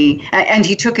opportunity, and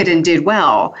he took it and did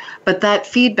well. But that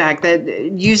feedback,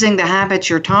 that using the habits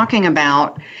you're talking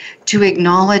about to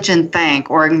acknowledge and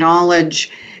thank, or acknowledge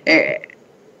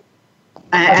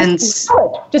and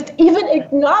just even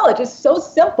acknowledge is so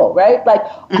simple, right? Like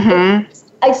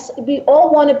we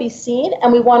all want to be seen,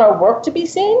 and we want our work to be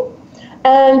seen.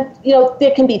 And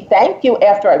there can be thank you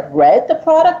after I've read the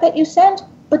product that you sent,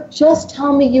 but just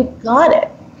tell me you got it,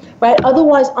 right?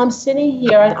 Otherwise, I'm sitting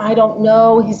here and I don't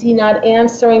know, is he not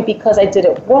answering because I did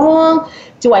it wrong?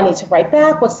 Do I need to write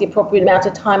back? What's the appropriate amount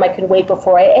of time I can wait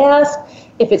before I ask?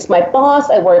 If it's my boss,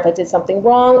 I worry if I did something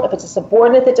wrong. If it's a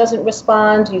subordinate that doesn't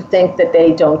respond, you think that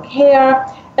they don't care.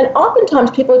 And oftentimes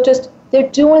people are they're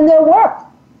doing their work,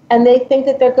 and they think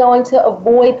that they're going to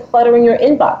avoid cluttering your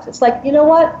inbox. It's like, you know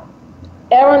what?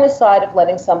 Err on the side of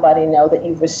letting somebody know that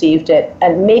you've received it,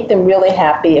 and make them really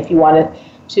happy if you want to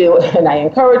to, and I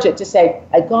encourage it to say,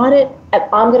 I got it, and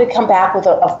I'm going to come back with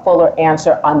a fuller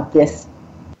answer on this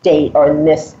date or in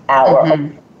this hour.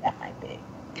 Mm-hmm. That might be.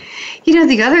 You know,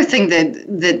 the other thing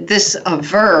that this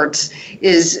averts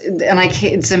is, and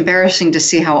it's embarrassing to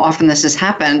see how often this has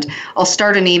happened. I'll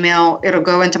start an email, it'll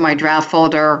go into my draft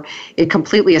folder, it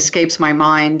completely escapes my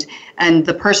mind, and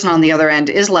the person on the other end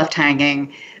is left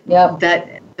hanging. Yep.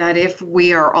 That if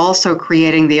we are also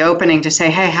creating the opening to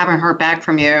say, hey, haven't heard back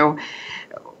from you,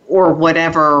 or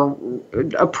whatever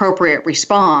appropriate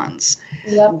response.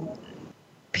 Yep.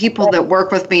 People that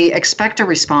work with me expect a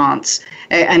response,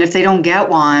 and if they don't get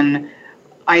one,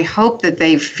 I hope that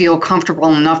they feel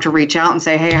comfortable enough to reach out and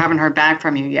say, hey, I haven't heard back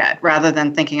from you yet, rather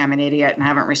than thinking I'm an idiot and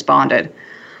haven't responded.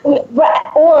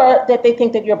 Or that they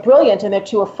think that you're brilliant and they're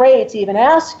too afraid to even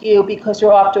ask you because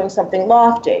you're off doing something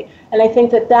lofty. And I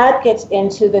think that gets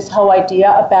into this whole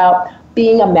idea about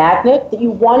being a magnet, that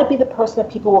you want to be the person that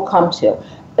people will come to.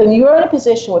 And you're in a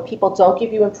position where people don't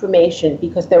give you information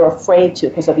because they're afraid to,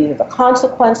 because of either the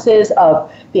consequences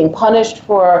of being punished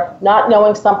for not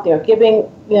knowing something or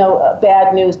giving,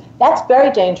 bad news. That's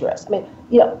very dangerous. I mean,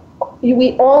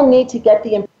 we all need to get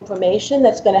the information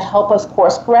that's going to help us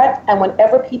course correct. And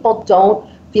whenever people don't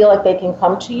feel like they can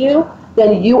come to you,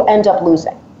 then you end up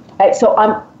losing. Right? So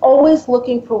I'm always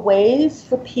looking for ways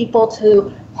for people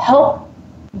to help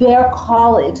their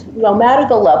colleagues, no matter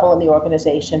the level in the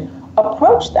organization,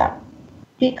 approach them.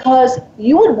 Because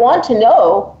you would want to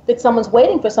know that someone's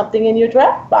waiting for something in your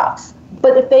draft box.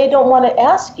 But if they don't want to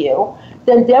ask you,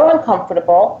 then they're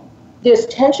uncomfortable. There's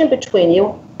tension between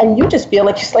you, and you just feel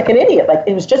like an idiot. Like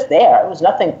it was just there. It was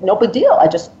nothing, no big deal. I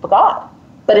just forgot.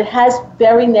 But it has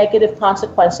very negative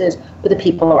consequences for the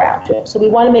people around you. So we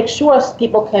want to make sure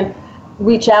people can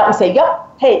reach out and say, yep,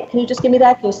 hey, can you just give me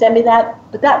that? Can you send me that?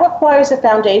 But that requires a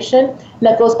foundation, and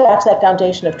that goes back to that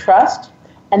foundation of trust.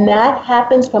 And that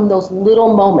happens from those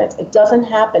little moments. It doesn't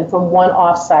happen from one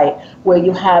off-site where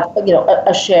you have,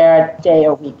 a shared day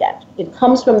or weekend. It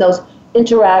comes from those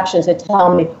interactions that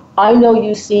tell me, I know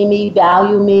you see me,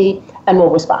 value me, and will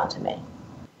respond to me.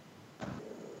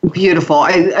 Beautiful.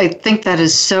 I think that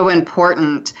is so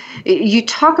important. You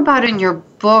talk about in your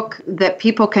book that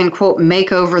people can, quote,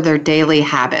 make over their daily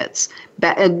habits,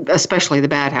 especially the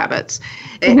bad habits.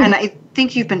 Mm-hmm. And I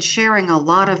think you've been sharing a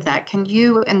lot of that. Can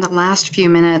you, in the last few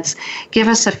minutes, give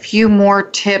us a few more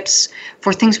tips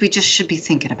for things we just should be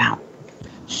thinking about?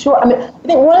 Sure. I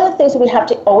think one of the things that we have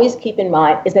to always keep in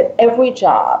mind is that every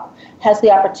job has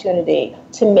the opportunity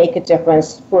to make a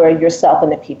difference for yourself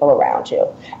and the people around you.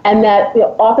 And that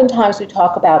oftentimes we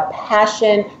talk about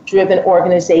passion-driven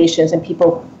organizations and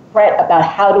people fret about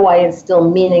how do I instill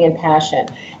meaning and passion.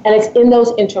 And it's in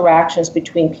those interactions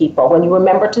between people, when you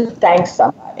remember to thank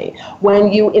somebody,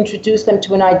 when you introduce them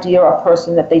to an idea or a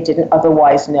person that they didn't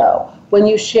otherwise know, when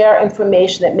you share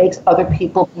information that makes other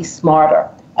people be smarter.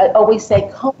 I always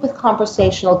say, come with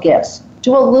conversational gifts.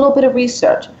 Do a little bit of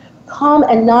research. Come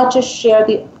and not just share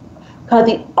the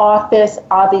office,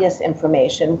 obvious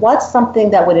information. What's something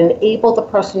that would enable the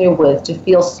person you're with to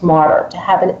feel smarter, to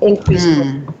have an increased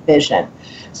vision?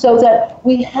 So that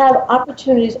we have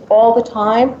opportunities all the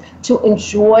time to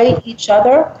enjoy each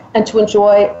other and to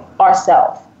enjoy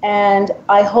ourselves. And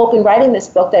I hope in writing this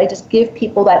book that I just give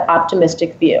people that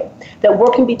optimistic view, that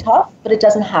work can be tough, but it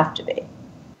doesn't have to be.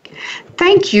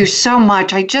 Thank you so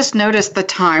much. I just noticed the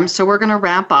time, so we're going to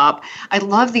wrap up. I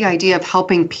love the idea of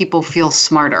helping people feel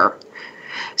smarter.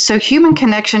 So human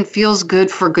connection feels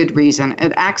good for good reason.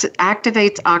 It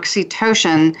activates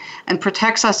oxytocin and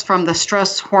protects us from the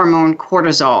stress hormone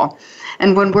cortisol.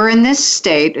 And when we're in this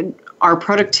state, our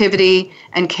productivity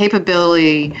and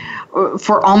capability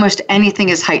for almost anything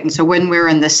is heightened. So when we're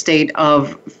in the state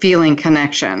of feeling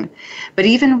connection. But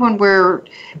even when we're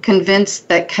convinced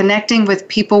that connecting with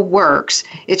people works,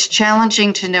 it's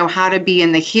challenging to know how to be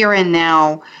in the here and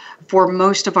now for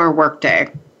most of our workday.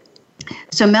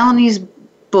 So Melanie's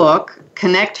book,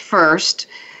 Connect First,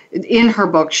 in her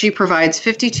book, she provides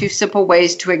 52 simple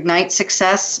ways to ignite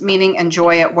success, meaning, and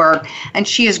joy at work. And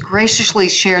she has graciously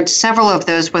shared several of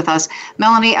those with us.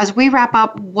 Melanie, as we wrap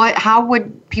up, how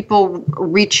would people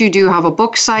reach you? Do you have a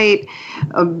book site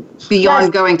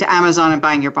beyond going to Amazon and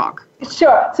buying your book?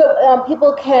 Sure. So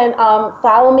people can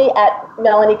follow me at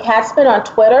Melanie Katzman on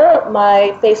Twitter.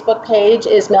 My Facebook page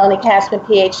is Melanie Katzman,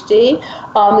 PhD.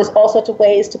 There's all sorts of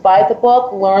ways to buy the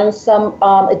book, learn some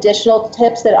additional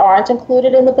tips that aren't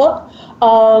included in the book.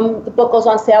 The book goes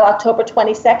on sale October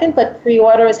 22nd, but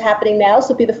pre-order is happening now,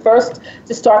 so be the first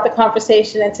to start the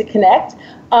conversation and to connect.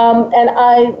 And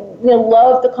I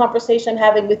love the conversation I'm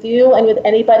having with you and with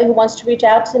anybody who wants to reach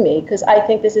out to me, because I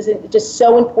think this is just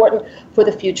so important for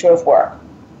the future of work.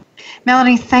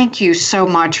 Melanie, thank you so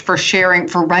much for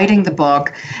writing the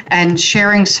book and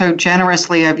sharing so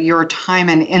generously of your time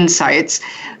and insights.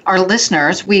 Our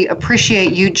listeners, we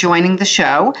appreciate you joining the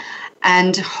show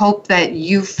and hope that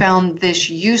you found this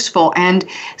useful, and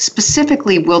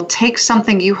specifically will take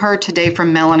something you heard today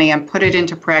from Melanie and put it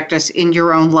into practice in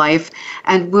your own life,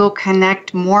 and will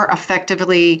connect more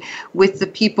effectively with the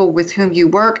people with whom you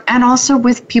work and also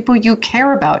with people you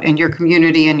care about in your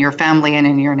community, in your family, and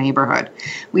in your neighborhood.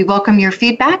 We welcome your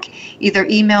feedback. Either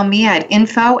email me at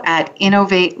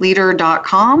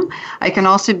info@innovateleader.com. I can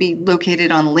also be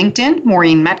located on LinkedIn,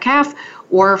 Maureen Metcalf,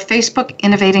 or Facebook,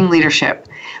 Innovating Leadership.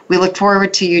 We look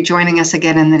forward to you joining us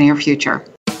again in the near future.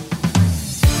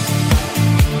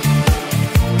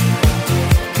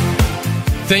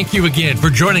 Thank you again for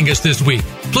joining us this week.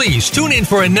 Please tune in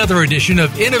for another edition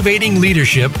of Innovating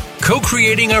Leadership,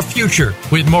 Co-Creating Our Future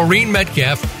with Maureen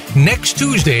Metcalf next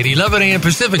Tuesday at 11 a.m.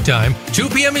 Pacific Time, 2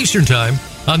 p.m. Eastern Time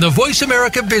on the Voice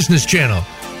America Business Channel.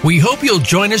 We hope you'll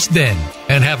join us then,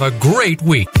 and have a great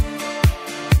week.